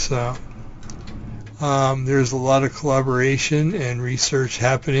 So there's a lot of collaboration and research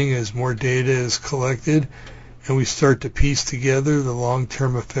happening as more data is collected and we start to piece together the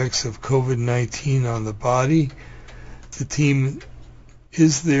long-term effects of COVID-19 on the body. The team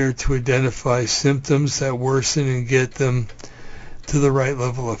is there to identify symptoms that worsen and get them to the right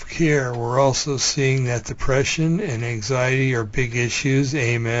level of care. We're also seeing that depression and anxiety are big issues,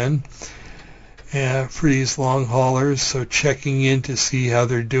 amen, for these long haulers, so checking in to see how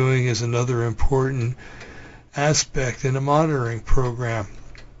they're doing is another important aspect in a monitoring program.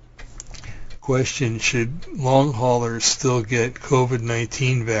 Question: should long haulers still get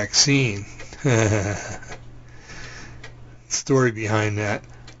COVID-19 vaccine? Story behind that.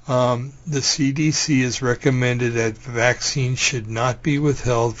 The CDC has recommended that vaccines should not be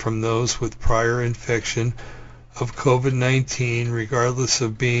withheld from those with prior infection of COVID-19, regardless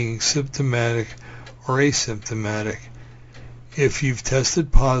of being symptomatic or asymptomatic. If you've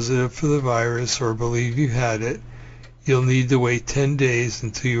tested positive for the virus or believe you had it, you'll need to wait 10 days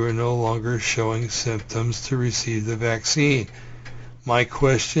until you are no longer showing symptoms to receive the vaccine. My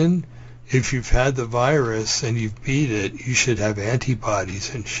question: if you've had the virus and you've beat it, you should have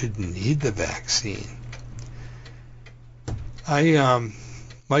antibodies and shouldn't need the vaccine.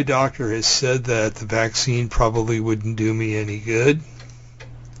 My doctor has said that the vaccine probably wouldn't do me any good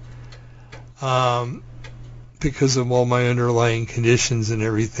because of all my underlying conditions and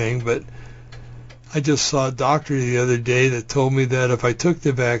everything, but I just saw a doctor the other day that told me that if I took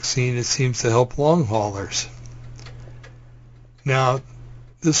the vaccine, it seems to help long haulers. Now,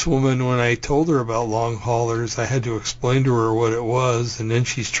 this woman, when I told her about long haulers, I had to explain to her what it was, and then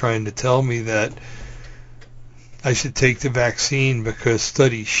she's trying to tell me that I should take the vaccine because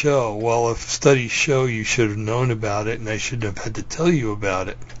studies show. Well, if studies show, you should have known about it, and I shouldn't have had to tell you about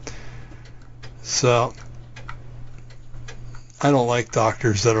it. So, I don't like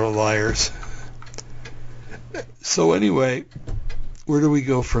doctors that are liars. So anyway, where do we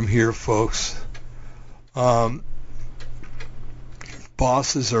go from here, folks?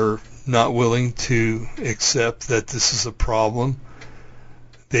 Bosses are not willing to accept that this is a problem.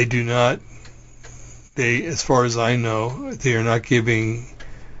 They do not, as far as I know, they are not giving,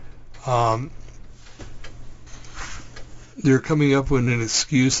 they're coming up with an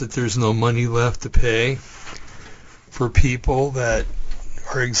excuse that there's no money left to pay for people that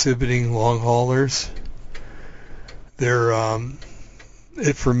are exhibiting long haulers. They're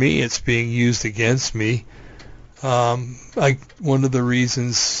for me, it's being used against me. One of the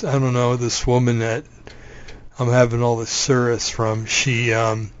reasons, I don't know, this woman that I'm having all this psoriasis from, she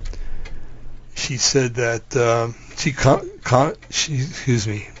said that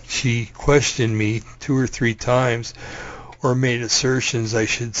she questioned me 2 or 3 times, or made assertions, I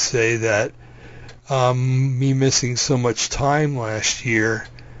should say, that me missing so much time last year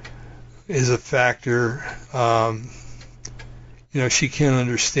is a factor. She can't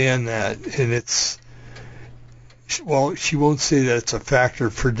understand that, and she won't say that it's a factor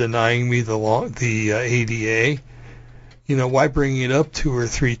for denying me the ADA. Why bring it up 2 or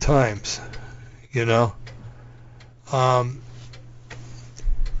 3 times? We'll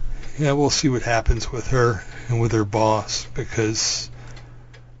see what happens with her and with her boss, because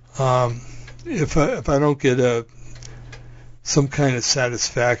if I don't get some kind of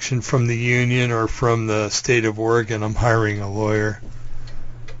satisfaction from the union or from the state of Oregon, I'm hiring a lawyer,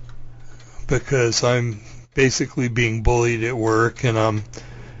 because I'm basically being bullied at work, and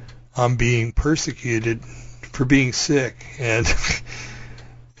I'm being persecuted for being sick. And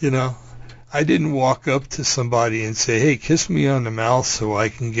I didn't walk up to somebody and say, hey, kiss me on the mouth so I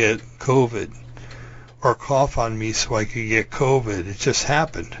can get COVID, or cough on me so I could get COVID. It just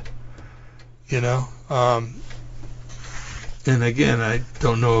happened, and again, I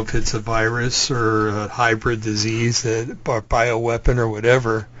don't know if it's a virus or a hybrid disease, or bioweapon or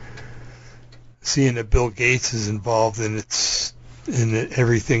whatever. Seeing that Bill Gates is involved in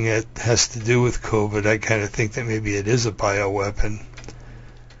everything that has to do with COVID, I kind of think that maybe it is a bioweapon.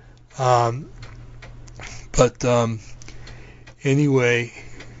 Anyway,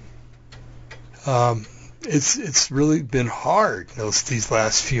 it's really been hard these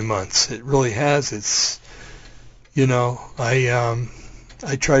last few months. It really has. It's, I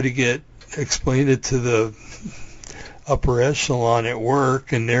try to explain it to the upper echelon at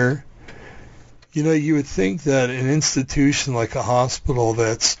work, and they're, you would think that an institution like a hospital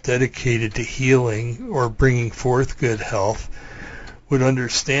that's dedicated to healing or bringing forth good health would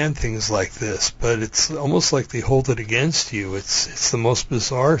understand things like this, but it's almost like they hold it against you. It's the most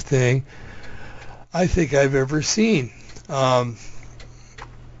bizarre thing I think I've ever seen. And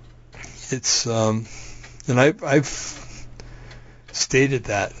I've stated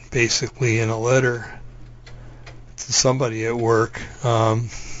that basically in a letter to somebody at work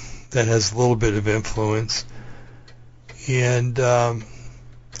that has a little bit of influence, and I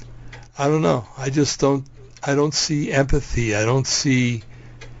don't know. I don't see empathy. I don't see,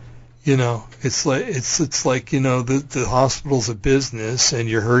 it's like the hospital's a business, and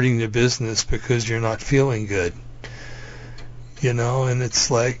you're hurting the business because you're not feeling good, and it's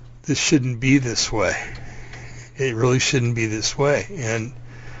like, this shouldn't be this way. It really shouldn't be this way. And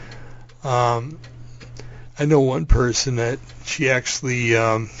I know one person that she actually,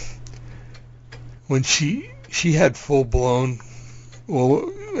 when she had full-blown,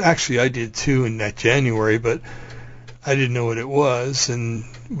 well, actually I did too in that January, but I didn't know what it was,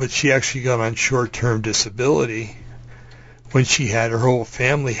 but she actually got on short-term disability when she had, her whole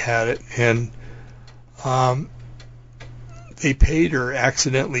family had it, and they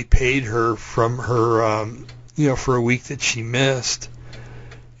accidentally paid her from her, for a week that she missed,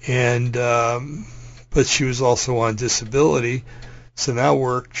 and but she was also on disability, so now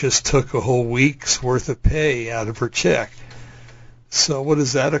work just took a whole week's worth of pay out of her check. So what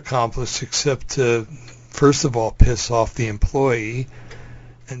does that accomplish except to, first of all, piss off the employee,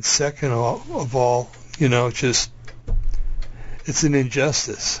 and second of all, just, it's an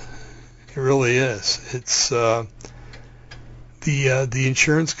injustice. It really is. It's the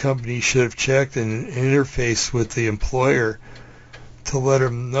insurance company should have checked and interfaced with the employer to let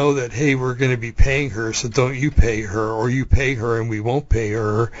them know that, hey, we're going to be paying her, so don't you pay her, or you pay her and we won't pay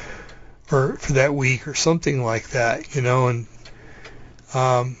her, or for that week, or something like that, and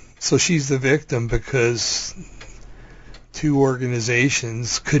so she's the victim because two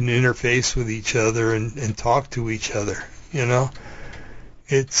organizations couldn't interface with each other and talk to each other,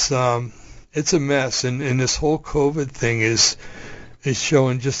 It's a mess, and this whole COVID thing is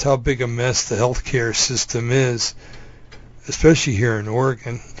showing just how big a mess the healthcare system is, especially here in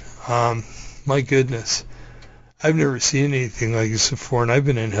Oregon. My goodness, I've never seen anything like this before, and I've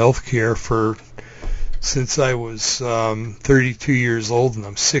been in healthcare since I was 32 years old, and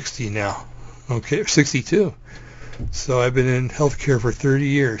I'm 60 now. Okay, 62. So I've been in healthcare for 30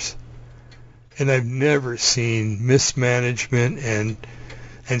 years, and I've never seen mismanagement and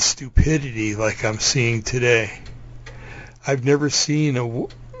stupidity like I'm seeing today. I've never seen a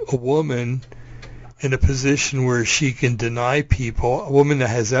woman in a position where she can deny people, a woman that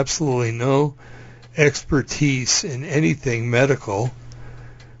has absolutely no expertise in anything medical,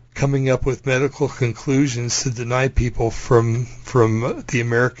 coming up with medical conclusions to deny people from the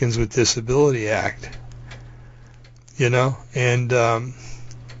Americans with Disability Act. And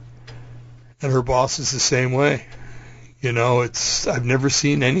her boss is the same way. I've never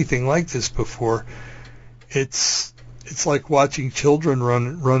seen anything like this before. It's like watching children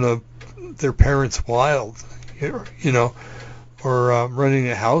run their parents wild, or running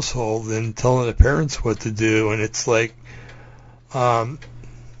a household and telling the parents what to do, and it's like the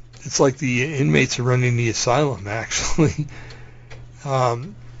inmates are running the asylum, actually. I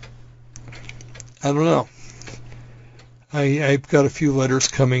don't know. I've got a few letters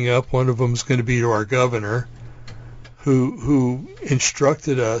coming up. One of them is going to be to our governor, who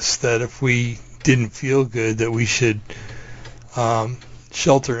instructed us that if we didn't feel good, that we should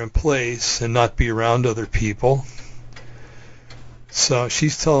shelter in place and not be around other people. So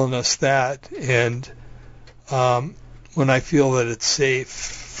she's telling us that, and when I feel that it's safe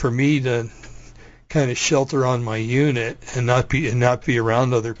for me to kind of shelter on my unit and not be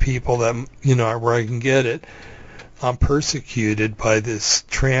around other people that where I can get it, I'm persecuted by this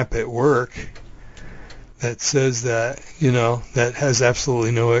tramp at work that says that that has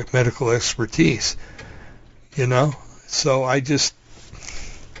absolutely no medical expertise. So I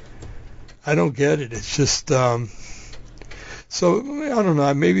don't get it. It's just so I don't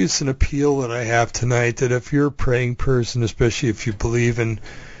know. Maybe it's an appeal that I have tonight, that if you're a praying person, especially if you believe in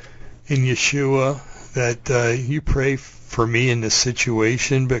Yeshua, that you pray for me in this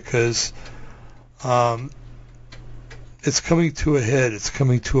situation, because it's coming to a head. It's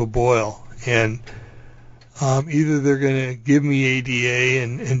coming to a boil, and either they're going to give me ADA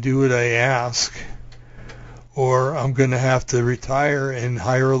and do what I ask, or I'm going to have to retire and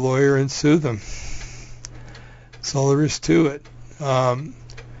hire a lawyer and sue them. That's all there is to it.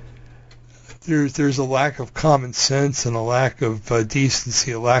 There's a lack of common sense and a lack of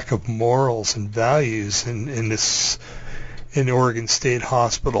decency, a lack of morals and values in Oregon State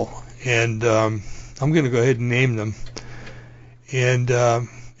Hospital, and I'm going to go ahead and name them. And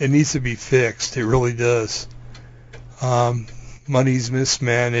it needs to be fixed. It really does. Money's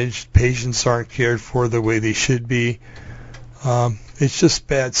mismanaged. Patients aren't cared for the way they should be. It's just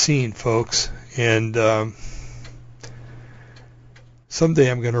bad scene, folks. And someday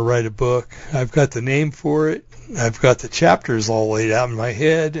I'm going to write a book. I've got the name for it. I've got the chapters all laid out in my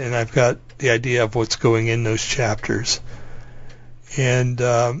head, and I've got the idea of what's going in those chapters. And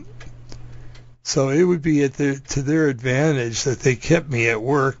so it would be to their advantage that they kept me at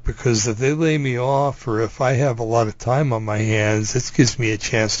work, because if they lay me off, or if I have a lot of time on my hands, this gives me a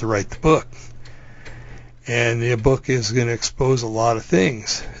chance to write the book. And the book is going to expose a lot of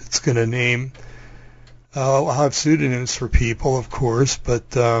things. It's going to name, I'll have pseudonyms for people, of course, but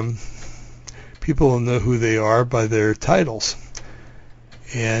people will know who they are by their titles.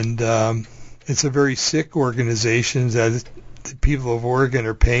 And it's a very sick organization that the people of Oregon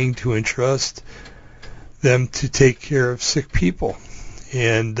are paying to entrust them to take care of sick people,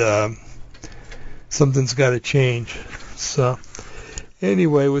 and something's got to change. So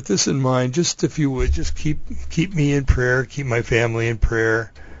anyway, with this in mind, just if you would, just keep me in prayer, keep my family in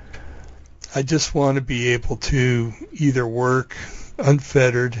prayer. I just want to be able to either work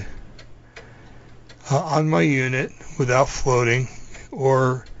unfettered on my unit without floating,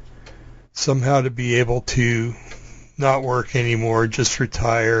 or somehow to be able to not work anymore, just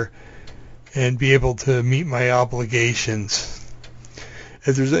retire and be able to meet my obligations.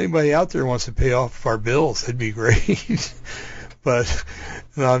 If there's anybody out there who wants to pay off our bills, that'd be great. But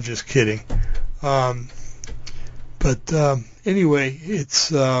no, I'm just kidding. Anyway,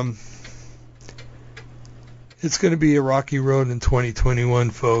 it's going to be a rocky road in 2021,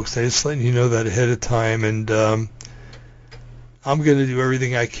 folks. I'm just letting you know that ahead of time, and I'm going to do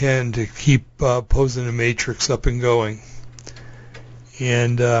everything I can to keep Posing the Matrix up and going.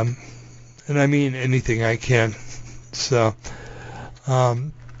 And I mean anything I can. So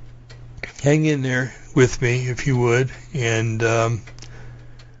hang in there with me, if you would, and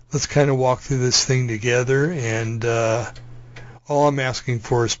let's kind of walk through this thing together. And all I'm asking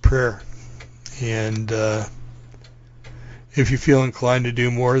for is prayer. And if you feel inclined to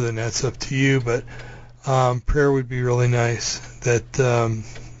do more, then that's up to you. But prayer would be really nice, that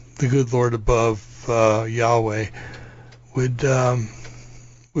the good Lord above, Yahweh, would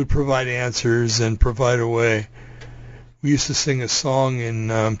provide answers and provide a way. We used to sing a song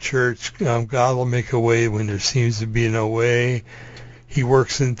in church, God will make a way when there seems to be no way. He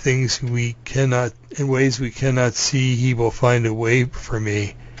works in ways we cannot see. He will find a way for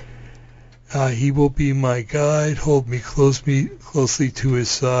me. He will be my guide, hold me closely to his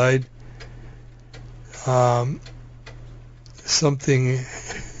side. Something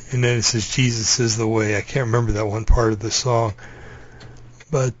and then it says Jesus is the way. I can't remember that one part of the song.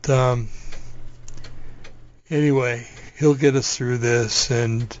 But anyway, he'll get us through this,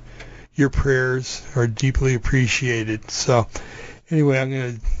 and your prayers are deeply appreciated. So anyway, I'm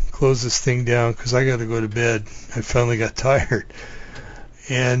going to close this thing down because I got to go to bed. I finally got tired.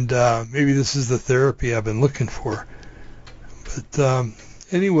 And maybe this is the therapy I've been looking for. But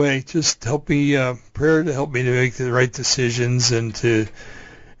anyway, just help me, prayer to help me to make the right decisions and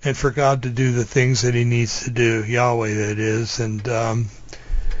for God to do the things that he needs to do, Yahweh that is. And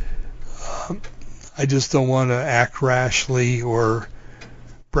I just don't want to act rashly or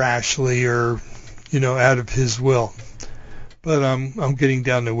brashly or, out of his will. But I'm getting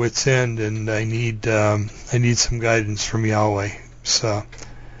down to wit's end, and I need some guidance from Yahweh. So,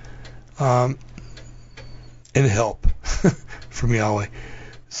 and help from Yahweh.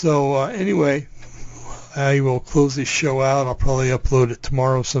 So anyway, I will close this show out. I'll probably upload it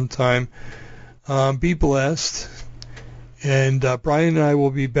tomorrow sometime. Be blessed. And Brian and I will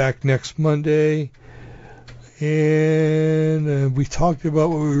be back next Monday. And we talked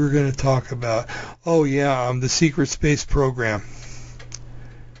about what we were going to talk about. Oh, yeah, the Secret Space Program.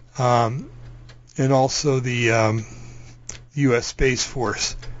 And also the U.S. Space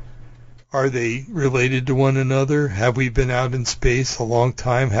Force. Are they related to one another? Have we been out in space a long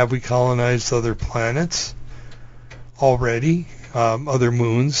time? Have we colonized other planets already? Other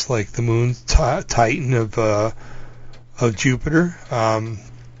moons, like the moon Titan of Jupiter? Are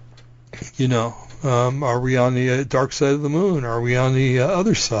we on the dark side of the moon? Are we on the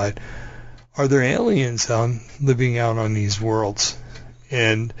other side? Are there aliens living out on these worlds?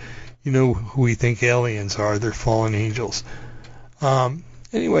 And who we think aliens are. They're fallen angels.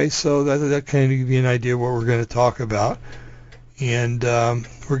 Anyway, so that kind of give you an idea of what we're going to talk about. And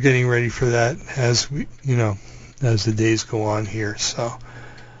we're getting ready for that as as the days go on here. So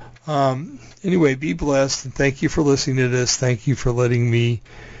anyway, be blessed, and thank you for listening to this. Thank you for letting me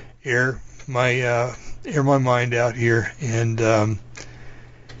air my mind out here, and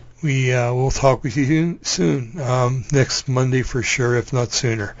we'll talk with you soon, next Monday for sure, if not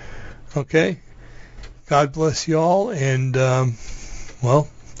sooner. Okay? God bless you all, and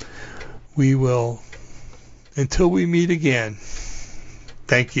we will, until we meet again.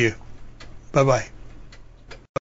 Thank you. Bye-bye.